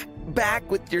 cock back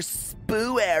with your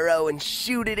spoo arrow and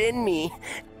shoot it in me.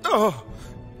 Oh,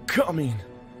 coming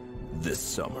this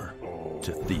summer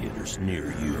to theaters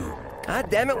near you. God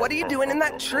damn it, what are you doing in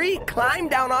that tree? Climb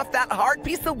down off that hard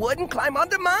piece of wood and climb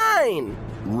onto mine.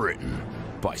 Written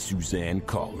by Suzanne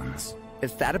Collins.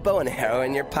 Is that a bow and arrow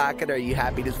in your pocket, or are you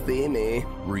happy to see me?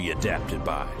 Readapted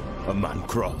by Aman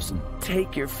Carlson.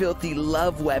 Take your filthy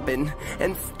love weapon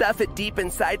and stuff it deep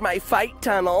inside my fight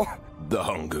tunnel. The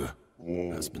hunger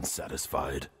has been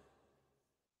satisfied.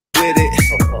 With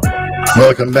it.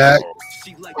 Welcome back.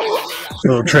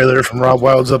 Little trailer from Rob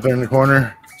Wilds up there in the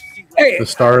corner. Hey, The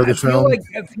star of the I feel film.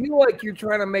 I feel like you're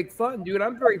trying to make fun, dude.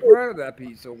 I'm very proud of that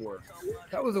piece of work.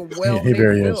 That was a well-made he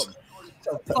very film. is.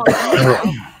 So fuck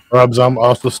you. Rob's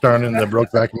also starring in the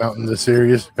Brokeback Mountain, the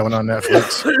series coming on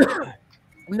Netflix.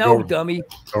 No, dummy.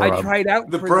 I tried out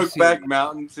the for Brokeback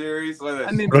Mountain series.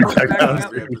 I mean, Brokeback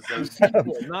Mountain, the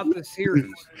sequel, not the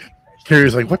series.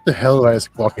 Kerri's like, what the hell did I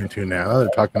walk into now? They're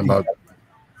talking about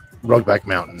Brokeback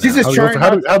Mountain. She's just trying how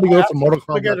do we go not from Mortal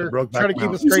to look Kombat at to her, Brokeback try to keep a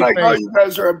Mountain? It's straight like, oh, face. you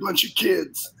guys are a bunch of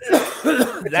kids.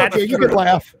 That's okay, you true. can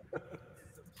laugh.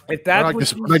 If that's We're what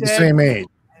she like the said, same age.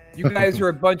 you guys are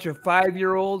a bunch of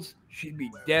 5-year-olds. She'd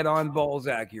be dead on balls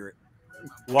accurate.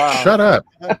 Wow. Shut up.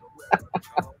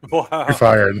 Wow. You're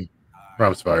fired.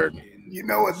 Rob's fired. You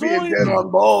know what being dead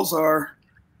on balls are.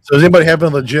 So does anybody have a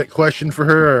legit question for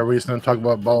her, or are we just going to talk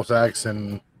about ball sacks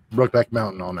and Brokeback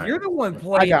Mountain all night? You're the one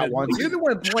playing. got one. You're the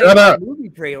one playing Shut up. the movie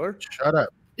trailer. Shut up.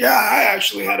 Yeah, I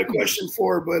actually had a question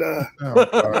for her, but Oh,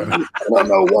 God. I don't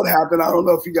know what happened. I don't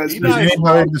know if you guys. Be nice,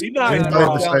 Anybody bro. Be nice, anybody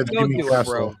bro. besides Don't Jimmy do it,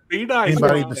 Castle? bro. Be nice,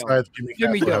 Anybody bro. besides Jimmy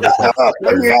Jimmy Castle? don't. have a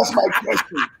Let me question? ask my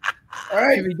question. All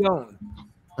right. Jimmy, don't.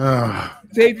 Oh,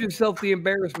 Save yourself the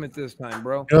embarrassment this time,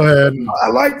 bro. go ahead. I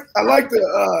like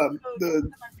the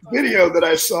video that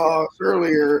I saw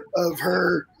earlier of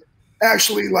her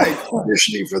actually like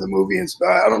auditioning for the movie and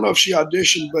stuff. I don't know if she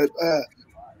auditioned, but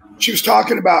she was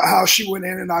talking about how she went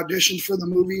in and auditioned for the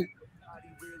movie.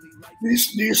 Do you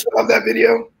still have that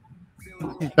video?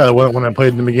 When I played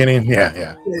in the beginning, yeah.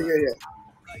 Yeah.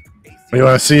 You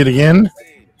want to see it again?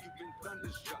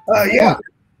 Yeah.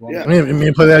 Let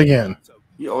me play that again.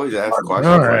 You always ask questions.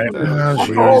 All right. Like that. Oh,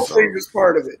 The whole jeez. thing is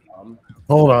part of it.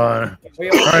 Hold on. All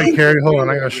right, Kerri, hold on.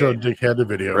 I gotta show Dickhead the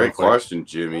video. Great question,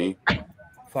 Jimmy.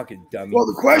 Fucking dummy. Well,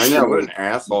 the I question know, what was, an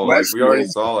asshole. Like, we already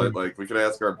saw it. Like, we could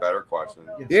ask her a better question.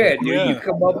 Yeah, dude, Yeah. you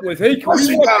come up with, hey, can we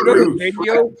Question watch got another rude.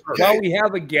 video while we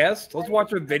have a guest? Let's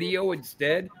watch a video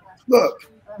instead. look,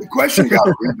 the question got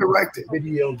redirected.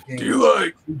 Video game.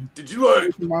 Did you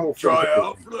like try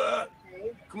out for that?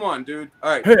 Come on, dude.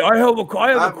 All right. Hey, I have a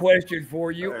question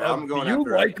for you. Hey, I'm going do you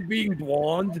after it. like being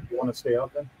blonde? You want to stay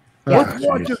out then? Let's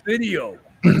watch a video.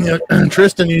 Yeah,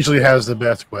 Tristan usually has the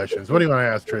best questions. What do you want to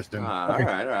ask, Tristan? All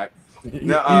right. You,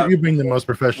 Now, you bring the most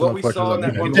professional What we questions. saw in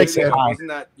up. that one Take video, that high. wasn't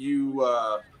that you,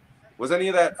 was any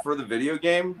of that for the video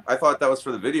game? I thought that was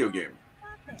for the video game.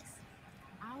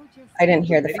 I didn't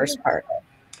hear the first part.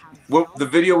 Well, the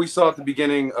video we saw at the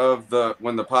beginning of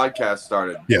when the podcast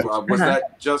started, Yeah. Was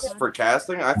that just for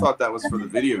casting? I thought that was for the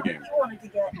video game.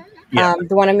 Yeah.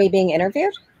 The one of me being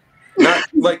interviewed? Not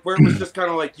like where it was just kind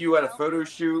of like you at a photo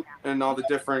shoot and all the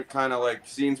different kind of like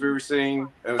scenes we were seeing.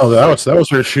 It Oh, that was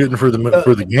her shooting for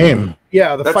the game.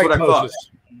 Yeah, the That's fight what I thought. poses.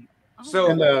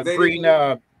 So And the they green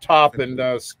top and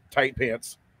tight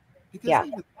pants. Yeah.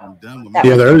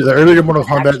 Yeah, the earlier Mortal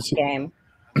Kombat game.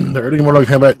 the earlier Mortal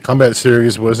Kombat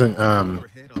series wasn't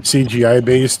CGI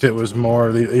based. It was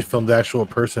more they filmed the actual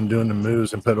person doing the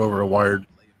moves and put over a wired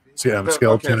skeleton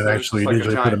so and it's actually like a digitally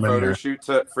put giant them in photo there. shoot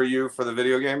for you for the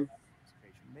video game.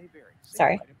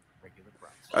 Sorry.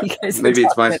 Maybe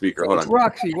it's my speaker. Hold on.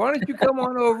 Roxy, why don't you come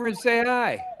on over and say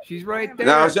hi? She's right there.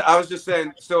 No, I was just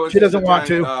saying. So it's She doesn't just a want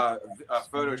giant, a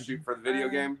photo shoot for the video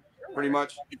game, pretty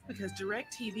much. Because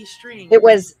DirecTV stream. It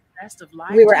was, Best of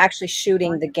live we were actually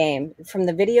shooting the game. From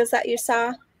the videos that you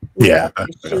saw, we were Yeah, actually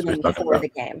that's what I'm shooting talking for about. the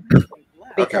game.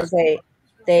 Because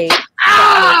they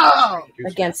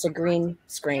against a green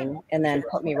screen and then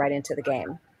put me right into the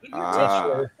game.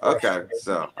 Okay.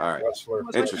 So, all right.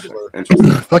 Interesting.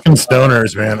 Fucking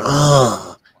stoners, man.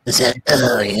 Oh, is that?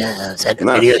 Oh yeah, is that the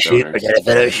Not video a shoot? stoner. Is that a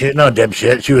video shoot? No,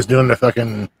 dipshit. She was doing the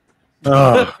fucking.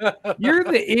 Oh, You're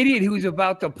the idiot who's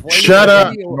about to play Shut the up.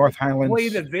 video, North Highlands. play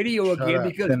the video Shut again up.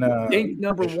 because And, Dink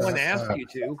number one shut asked up. you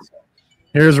to.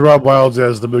 here's Rob Wilds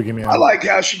as the boogeyman. I like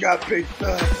how she got picked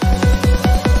up.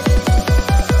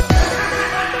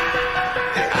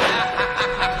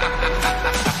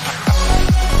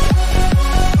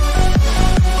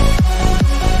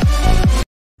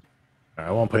 I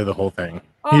won't play the whole thing.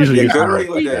 Oh, Usually, yeah. it's not Good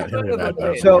like idea.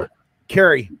 that. So,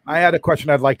 Kerri, I had a question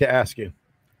I'd like to ask you.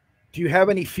 Do you have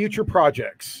any future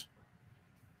projects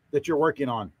that you're working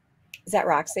on? Is that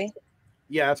Roxy?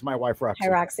 Yeah, that's my wife, Roxy. Hi,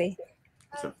 Roxy.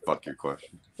 So fuck your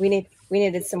question. We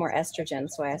needed some more estrogen,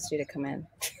 so I asked you to come in.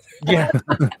 Yeah.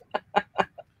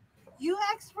 You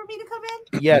asked for me to come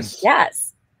in? Yes.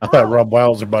 Yes. I thought Rob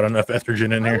Wilds brought enough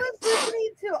estrogen in I here. was listening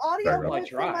to audio Sorry, Rob.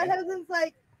 books, and my husband's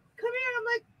like, come here. I'm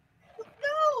like,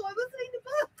 no, I'm listening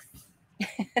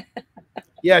to books.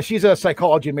 Yeah, she's a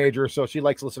psychology major, so she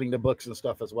likes listening to books and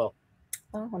stuff as well.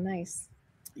 Oh, nice.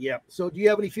 Yeah. So, do you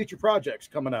have any future projects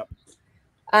coming up?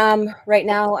 Right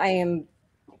now, I am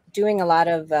doing a lot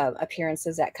of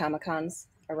appearances at Comic-Cons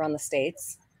around the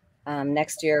States.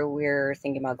 Next year, we're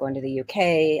thinking about going to the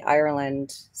UK,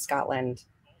 Ireland, Scotland.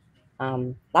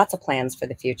 Lots of plans for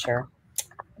the future.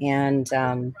 And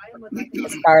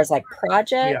as far as like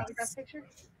projects,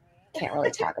 can't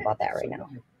really talk about that right now.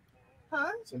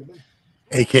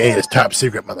 AKA is top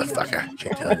secret, motherfucker.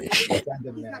 Can't tell you shit.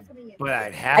 But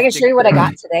I'd have I can to show you what I go-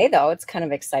 got today, though. It's kind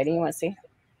of exciting. You want to see?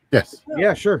 Yes.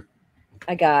 Yeah, sure.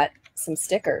 I got some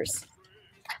stickers.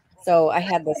 So I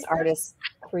had this artist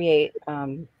create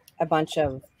a bunch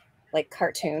of like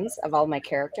cartoons of all my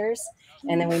characters,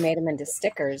 and then we made them into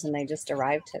stickers, and they just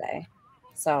arrived today.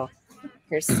 So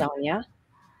here's Sonya.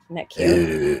 Isn't that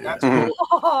cute? That's cool.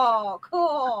 Oh,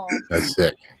 cool. That's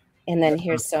sick. And then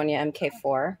here's Sonya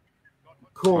MK4.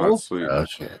 Cool. That's sweet. Oh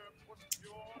shit.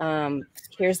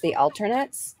 Here's the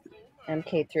alternates,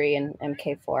 MK3 and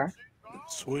MK4.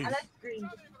 Sweet.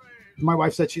 My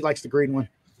wife said she likes the green one.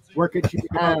 Where could she?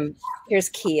 Here's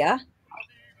Kia.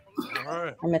 All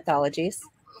right. Our mythologies.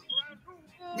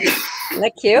 Isn't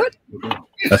that cute?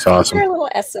 That's awesome. Your little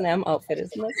S&M outfit,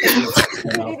 isn't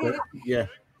it? Yeah.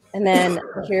 And then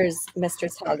here's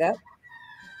Mistress Helga.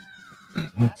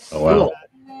 Oh wow.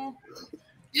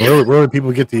 Where would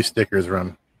people get these stickers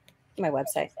from? My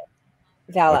website.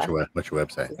 Vala. What's your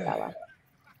website? Vala.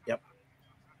 Yep.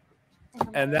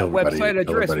 And that Tell everybody- website tell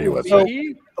address everybody will your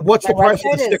be. What's the My price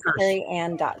of website the is stickers?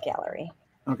 kerryann.gallery.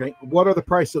 Okay. What are the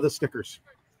price of the stickers?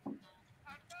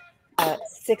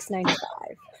 $6.95.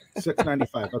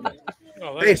 $6.95. Okay.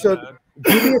 Oh, Hey, that's so bad.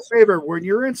 do me a favor. When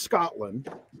you're in Scotland,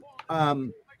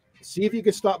 see if you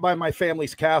can stop by my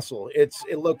family's castle. It's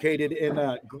located in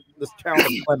this town of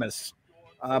Clemmis.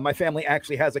 My family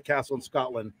actually has a castle in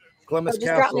Scotland. Clemmis Just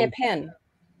Castle. drop me a pin.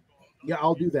 Yeah,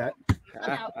 I'll do that.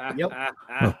 Yep.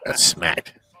 Oh, that's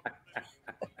smacked.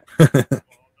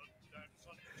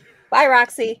 Bye,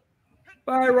 Roxy.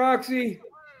 Bye, Roxy.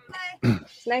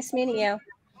 It's nice meeting you.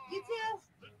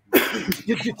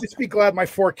 Just be glad my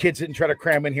 4 kids didn't try to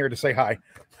cram in here to say hi.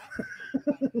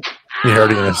 You're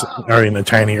already in a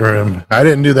tiny room. I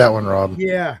didn't do that one, Rob.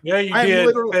 Yeah. Yeah, you I'm did.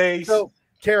 literally Face. so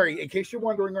Kerri, in case you're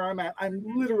wondering where I'm at, I'm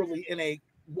literally in a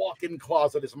walk-in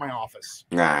closet as my office.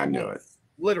 Nah, I knew it.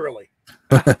 Literally.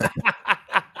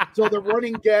 So the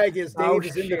running gag is Dave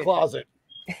is in the closet.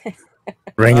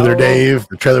 Regular Oh, Dave,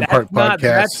 the Trailer Park That's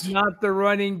Podcast. not the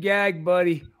running gag,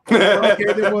 buddy. Okay,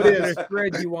 then what is? The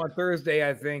thread you on Thursday,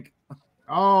 I think.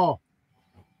 Oh.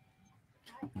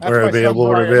 That's We're my son, available.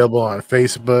 We're Brian. available on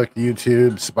Facebook,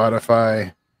 YouTube,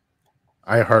 Spotify,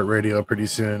 iHeartRadio pretty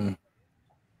soon.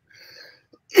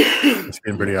 It's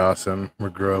getting pretty awesome. We're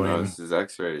No, growing. this is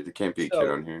X-rated. There can't be a So- kid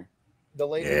on here. The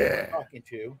lady Yeah. I'm talking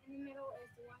to.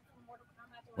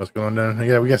 What's going on?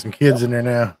 Yeah, we got some kids in there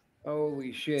now.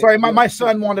 Holy shit. Sorry, my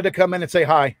son wanted to come in and say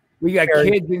hi. We got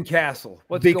Kerri. kids in Castle.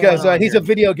 What's Because going on he's here? a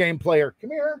video game player. Come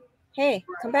here. Hey,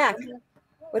 come back.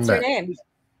 What's Come your back. name?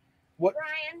 What?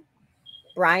 Brian?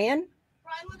 Brian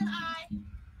with an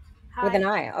I. With an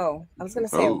I. Oh, I was going to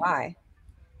say Oh. a Y.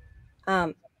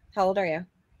 How old are you?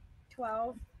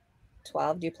 12.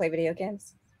 12. Do you play video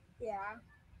games? Yeah.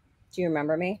 Do you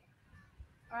remember me?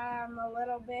 A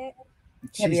little bit.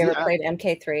 Have you ever played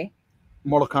MK3?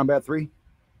 Mortal Kombat 3?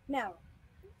 No.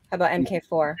 How about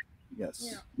MK4?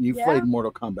 Yes. You've Yeah. played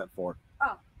Mortal Kombat 4.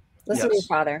 Oh. Listen to your Yes.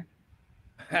 father.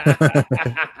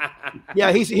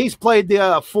 Yeah, he's played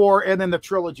the 4 and then the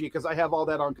trilogy because I have all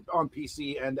that on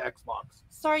PC and Xbox.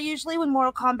 Sorry, usually when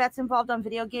Mortal Kombat's involved on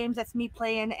video games, that's me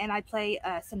playing, and I play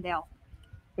Sindel.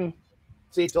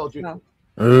 See, told you.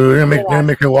 Oh, Ooh, they're gonna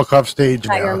make her walk off stage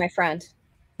thought you were now. my friend.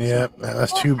 Yeah,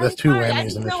 that's two I'm sorry, I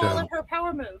whammies in can the know all show. of her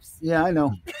power moves. Yeah, I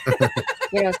know.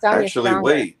 You know, Sonya's Actually, stronger.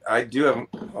 wait. I do have.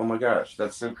 Oh my gosh,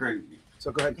 that's so crazy.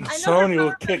 So go ahead. Sonya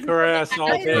will kick her ass all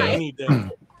day, any day.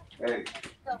 Hey,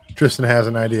 Tristan has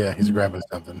an idea. He's grabbing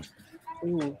something.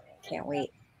 Ooh, can't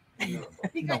wait.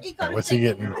 What's he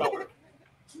getting?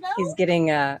 He's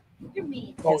getting Oh,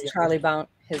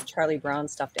 his Charlie Brown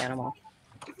stuffed animal.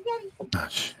 Oh,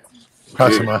 shit.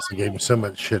 Possum Austin gave him so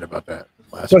much shit about that.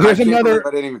 So I here's can't another. believe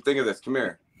I didn't even think of this. Come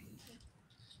here.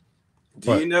 Do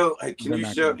What? you know? Hey, can you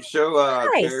show Hi,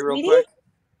 Kerri real sweetie. quick?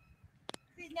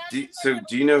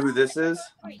 Do you know who this is?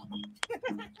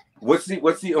 What's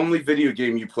the only video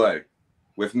game you play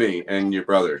with me and your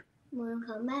brother? Mortal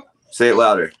Kombat. Say it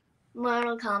louder.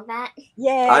 Mortal Kombat.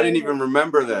 Yay! I didn't even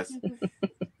remember this.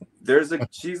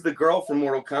 She's the girl from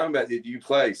Mortal Kombat that you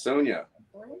play, Sonya.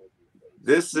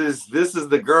 This is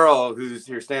the girl who's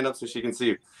here. Stand up so she can see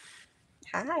you.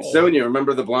 Hi. Sonya,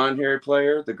 remember the blonde haired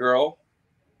player, the girl?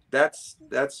 That's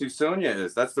who Sonya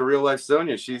is. That's the real life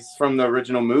Sonya. She's from the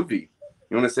original movie.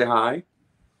 You want to say hi?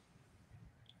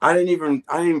 I didn't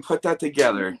even put that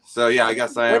together. So yeah, I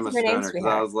guess I am What's a her name, stoner because I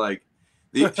sweetheart? was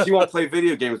like, she won't play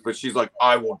video games, but she's like,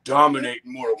 I will dominate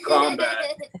Mortal Kombat.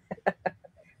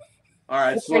 All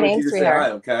right, What's just your wanted name, you to say sweetheart? hi,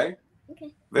 okay?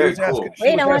 Very cool.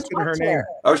 Wait, I want to talk to her.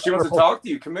 Oh, she wants to talk to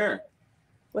you. Come here.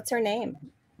 What's her name?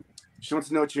 She wants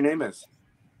to know what your name is.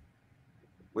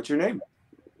 What's your name?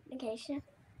 Acacia.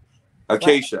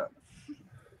 Acacia.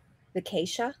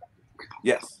 Acacia?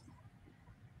 Yes.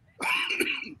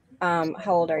 How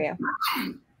old are you?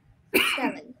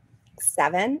 7.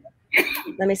 7?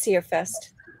 Let me see your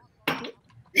fist.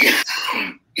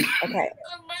 Okay.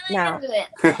 Now.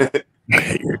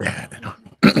 Your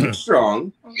dad.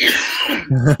 Strong.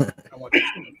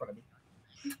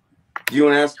 Do you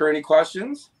want to ask her any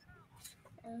questions?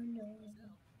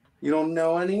 You don't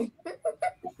know any?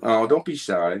 Oh, don't be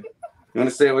shy. You want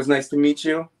to say it was nice to meet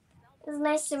you? It was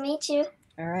nice to meet you.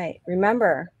 All right.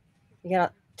 Remember, you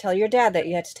gotta tell your dad that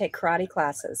you had to take karate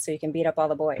classes so you can beat up all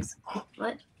the boys.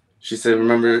 What? She said,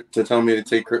 remember to tell me to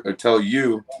take her, or tell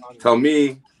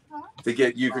me to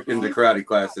get you into karate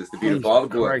classes to beat up all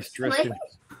the boys. Right?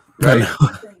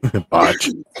 Botch.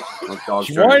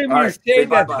 She wanted me to say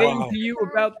that thing to you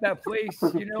about that place.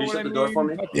 You know what I mean? The door for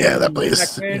me? Yeah, that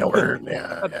place. Back You know where?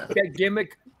 Yeah, yeah. That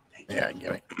gimmick. Yeah,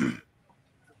 gimmick.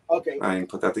 Okay. I didn't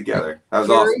put that together. That was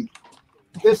Kerri, awesome.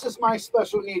 This is my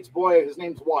special needs boy. His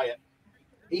name's Wyatt.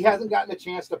 He hasn't gotten a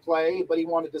chance to play, but he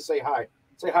wanted to say hi.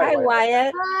 Say hi, Hi,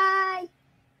 Wyatt. Hi.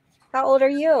 How old are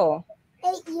you?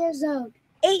 8 years old.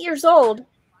 8 years old.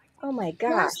 Oh my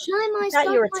gosh. Last time I thought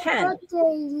you were my 10.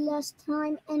 birthday last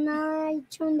time, and I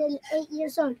turned 8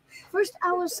 years old. First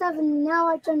I was 7, now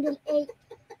I turned 8.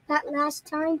 That last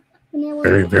time when I was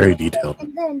Very, very detailed.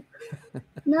 And then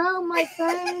now my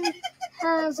friend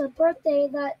has a birthday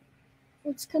that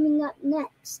it's coming up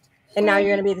next. And now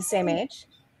you're going to be the same age?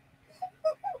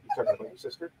 You talking about your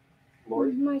sister,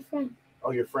 Lori? My friend.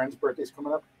 Oh, your friend's birthday's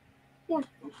coming up? Yeah.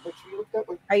 Make sure you look that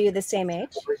way. Are you the same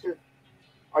age? Right here.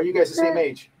 Are you guys the same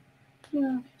age?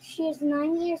 No, she is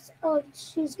 9 years old.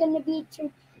 She's going to be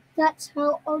two. That's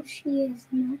how old she is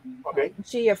now. Okay. Is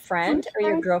she your friend or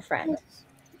your girlfriend?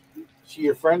 She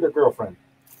your friend or girlfriend?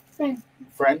 Friend.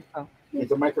 Friend? Oh.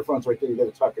 The microphone's right there. You got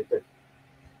to talk right there.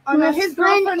 Oh, no, My his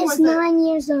friend girlfriend is was 9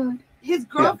 years old. His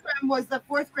girlfriend was the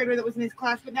 4th grader that was in his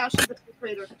class, but now she's the 5th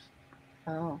grader.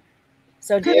 Oh.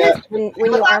 So when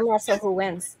you arm wrestle, who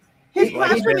wins? His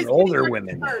classroom is older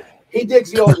women. He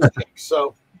digs the older chicks,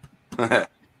 so.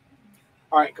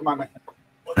 All right, come on, man.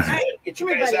 Get you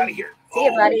guys out of here. See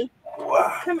you, buddy.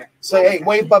 Come here. Say, hey,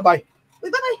 wave bye-bye.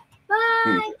 Wait, bye-bye.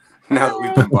 Bye. Now that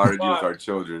we've bombarded you with our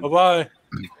children. Bye-bye.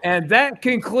 And that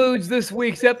concludes this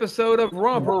week's episode of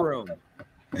Romper Room.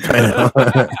 You got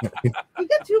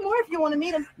 2 more if you want to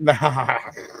meet him. Nah,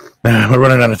 We're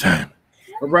running out of time.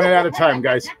 we're running out of time,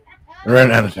 guys. We're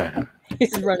running out of time.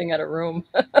 He's running out of room.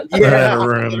 Yeah, out of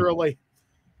room. literally.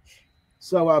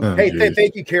 So, Oh, hey, geez.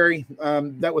 thank you, Kerri.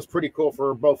 That was pretty cool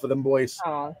for both of them boys.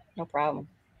 Oh, no problem.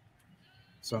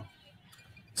 So,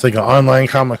 It's like an online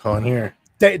Comic-Con here.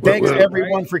 thanks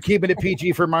everyone for keeping it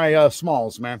PG for my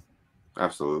smalls, man.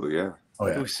 Absolutely, yeah. Oh,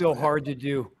 It yeah. was so hard to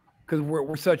do because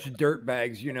we're such dirt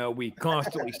bags, you know. We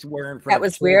constantly swear in front. That of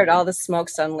was children. weird. All the smoke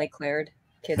suddenly cleared.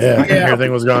 Kids. Yeah,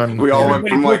 everything was gone. We all went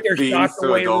Everybody from put like their beans stock to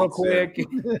away real adults. Yeah.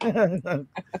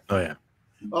 quick. Oh, yeah.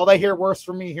 Well, they hear worse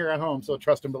from me here at home, so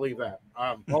trust and believe that.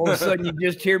 All of a sudden, you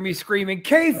just hear me screaming,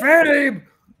 "Kayfabe!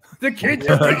 The kids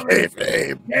are coming!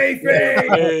 Kayfabe.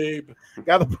 Kayfabe!"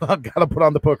 Gotta put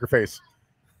on the poker face.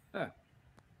 Oh,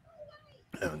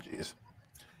 jeez.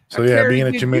 So, yeah, Kerri, being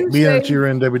did that you you were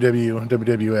in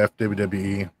WWF,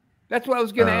 WWE. That's what I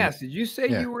was going to Um, ask. Did you say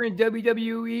yeah. you were in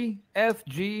WWE,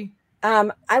 FG?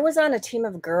 I was on a team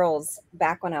of girls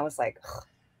back when I was like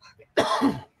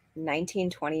 19,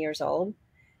 20 years old.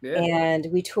 Yeah. And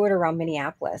we toured around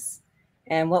Minneapolis.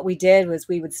 And what we did was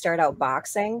we would start out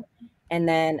boxing, and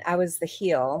then I was the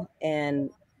heel, and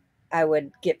I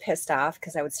would get pissed off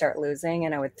because I would start losing,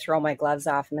 and I would throw my gloves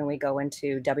off, and then we go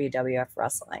into WWF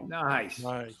wrestling. Nice.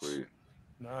 Nice. Sweet.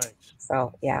 Nice.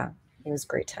 So yeah, it was a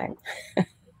great time. That's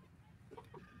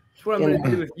what I'm going to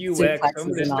do with you, X. I'm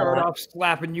going to Suplexes and all start that. off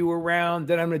slapping you around,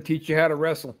 then I'm going to teach you how to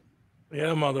wrestle. Yeah,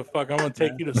 motherfucker. I'm going to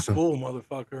take you to school,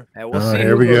 motherfucker. And we'll Oh, see here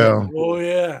who we goes- go. Oh,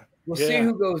 yeah. We'll see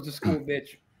who goes to school,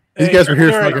 bitch. These Hey, guys were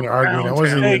here Kerri. fucking arguing. I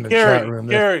wasn't even in the chat room.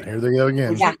 Kerri. Here they go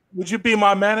again. Would you be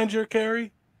my manager,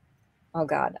 Kerri? Oh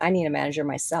God, I need a manager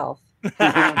myself.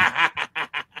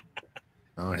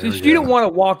 Oh, here See, we she go. don't want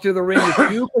to walk to the ring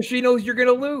with you because she knows you're going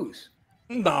to lose.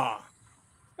 Nah.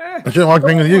 Eh, I shouldn't walk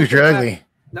ring with you because you're ugly.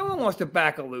 no one wants to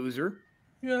back a loser.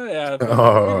 Yeah.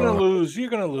 Oh. You're going to lose. You're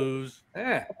going to lose.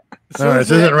 Yeah. As No, soon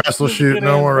this as isn't you- wrestle as soon as you shoot. get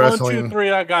No in, more 1, wrestling. 2,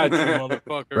 3, I got you,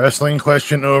 motherfucker. Wrestling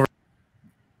question over.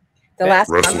 The last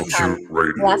Wrestle Comic-Con, Shoot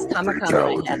Radio the last Comic-Con that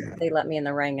I Fatality. had, they let me in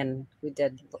the ring and we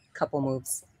did a couple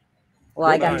moves. Well,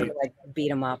 I got to Nice. like beat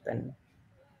them up and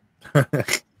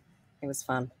It was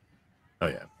fun. Oh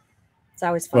yeah. It's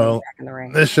always fun Well, back in the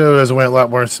ring. this show has went a lot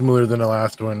more smoother than the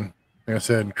last one. Like I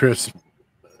said, Chris,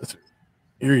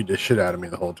 you read the shit out of me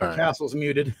the whole time. Castle's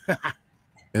muted.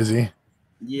 Is he?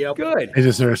 Yep. Good. He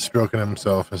just started stroking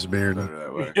himself, his beard.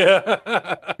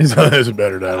 Yeah. He's always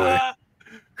better that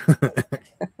way.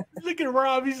 Look at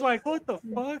Rob. He's like, what the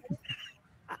fuck?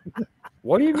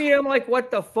 What do you mean? I'm like,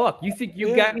 what the fuck? You think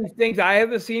you got any things I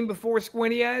haven't seen before,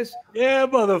 Squinty Eyes? Yeah,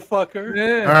 motherfucker.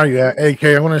 Oh yeah. Hey,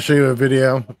 Kerri, I want to show you a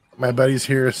video. My buddies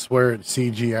here swear it's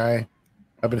CGI.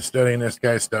 I've been studying this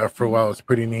guy's stuff for a while. It's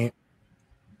pretty neat.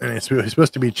 And he's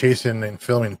supposed to be chasing and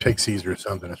filming pixies or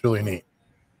something. It's really neat.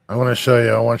 I want to show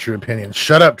you. I want your opinion.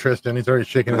 Shut up, Tristan. He's already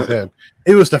shaking his head.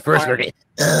 It was the first version.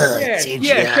 Yeah,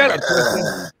 shut up,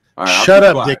 Tristan. All right, Shut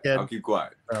up, quiet. dickhead. I'll keep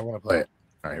quiet. I want to play it.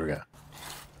 All right, here we go.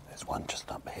 There's one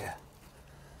just up here.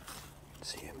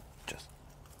 See him? Just,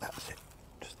 that's it.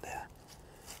 Just there.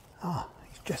 Ah,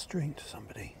 he's gesturing to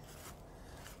somebody.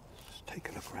 Just take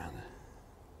a look around there.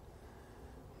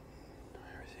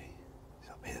 Where is he? He's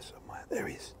up here somewhere. There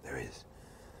he is. There he is.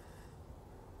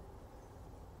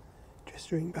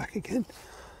 Gesturing back again.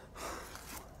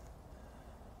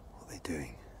 What are they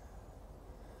doing?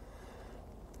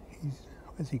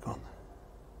 Where's he gone?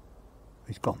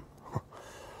 He's gone.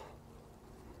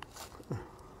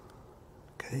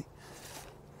 Okay.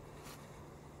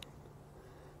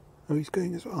 Oh, he's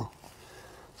going as well.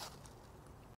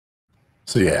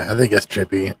 So yeah, I think it's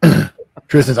trippy.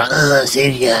 Tristan's like,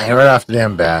 CGI right off the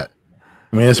damn bat.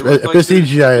 I mean, it's Like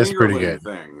CGI is pretty fingerling good.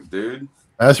 Thing, dude.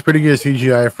 That's pretty good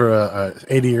CGI for a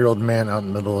 80-year-old man out in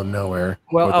the middle of nowhere.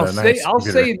 Well, with I'll a nice I'll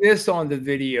computer. say this on the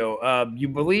video. You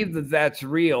believe that that's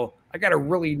real? I got a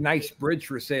really nice bridge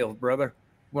for sale, brother.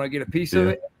 Want to get a piece of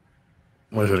Yeah. it?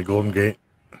 What is it, a Golden Gate?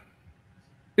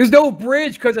 There's no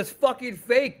bridge because it's fucking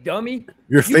fake, dummy.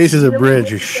 Your face is a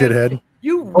bridge, you shithead.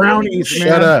 You Brownies, really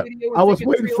man. Shut up. I was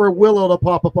waiting for Willow to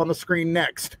pop up on the screen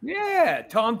next. Yeah,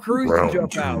 Tom Cruise to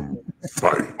jump out.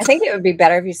 I think it would be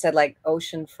better if you said like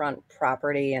oceanfront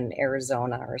property in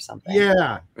Arizona or something.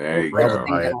 Yeah. There you Which go. thing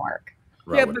can work.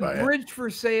 Yeah, but bridge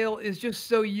for sale is just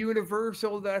so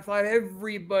universal that I thought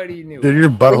everybody knew. Dude, your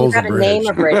Well, butthole's you a got to name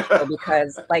a bridge. bridge though,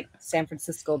 because like San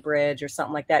Francisco Bridge or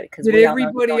something like that. Because Did we all know you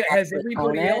everybody don't has actually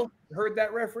everybody own it. else heard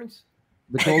that reference?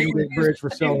 The Golden Gate Bridge for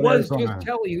sale It in was Arizona. just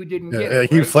Kelly who didn't Yeah, get yeah, it.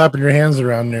 keep right? flapping your hands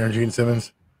around there, Gene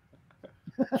Simmons.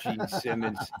 Gene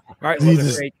Simmons. All right,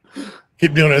 Jesus. Leatherfake.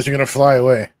 Keep doing this, you're gonna fly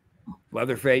away.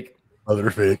 Leatherfake. Leather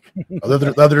fake.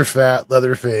 Leather fat,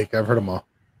 leather fake. I've heard them all.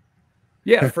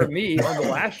 Yeah, for me on the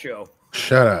last show.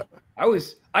 Shut up.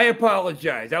 I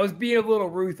apologize. I was being a little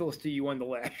ruthless to you on the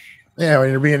last. Yeah,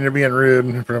 when you're being rude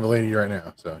in front of a lady right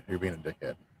now, so you're being a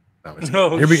dickhead. No,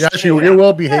 No you're shit. actually you're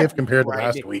well behaved compared to Right.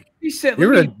 last week. He said, You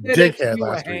were "Let a me FedEx dickhead you a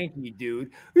last week. hanky,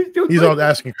 dude." He's all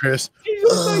asking Chris.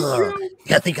 "Ugh,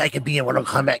 I think I could be a Mortal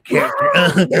Kombat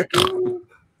character.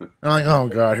 I'm like, oh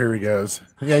god, here he goes.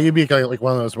 Yeah, you'd be like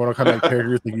one of those Mortal Kombat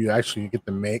characters that you actually get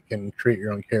to make and create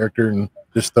your own character and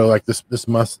just throw like this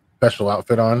special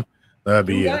outfit on. That'd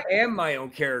be Dude, you. I am my own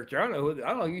character. I don't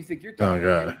know who you think you're talking Oh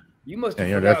god. about. You must Yeah, have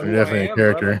you're forgot who I definitely a am,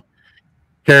 character. brother.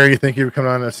 Kerri, you think you were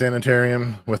coming on a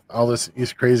sanitarium with all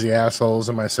these crazy assholes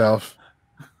and myself?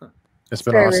 It's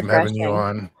been very awesome having you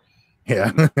refreshing. on.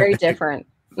 Yeah. Very different.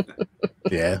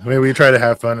 Yeah. Maybe we try to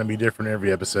have fun and be different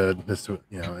every episode. This,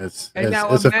 it's And now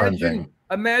a fun thing.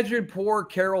 imagine poor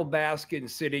Carol Baskin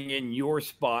sitting in your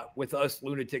spot with us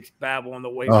lunatics babbling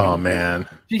away. Oh from you. man,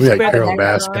 She we got spent Carol all her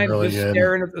Baskin time really just good.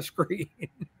 staring at the screen.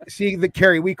 See, the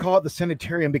Kerri, we call it the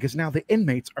Sanitarium because now the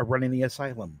inmates are running the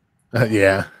asylum.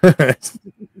 Yeah.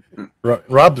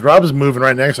 Rob's moving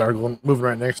right next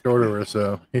door to her,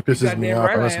 so he pisses me Goddamn off.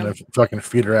 right I'm I just gonna am. fucking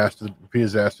feed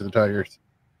his ass to the tigers.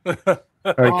 All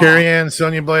right, Kerri Ann,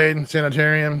 Sonya Blade,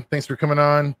 Sanitarium. Thanks for coming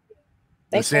on.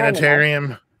 Thanks the for having me,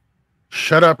 Sanitarium.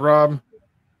 Shut up, Rob.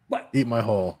 What? Eat my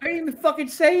hole. I didn't even fucking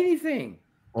say anything.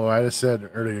 Well, I just said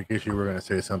earlier in case you were going to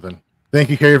say something. Thank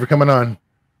you, Kerri, for coming on.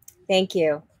 Thank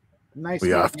you. Nice. We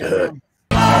meeting off you. to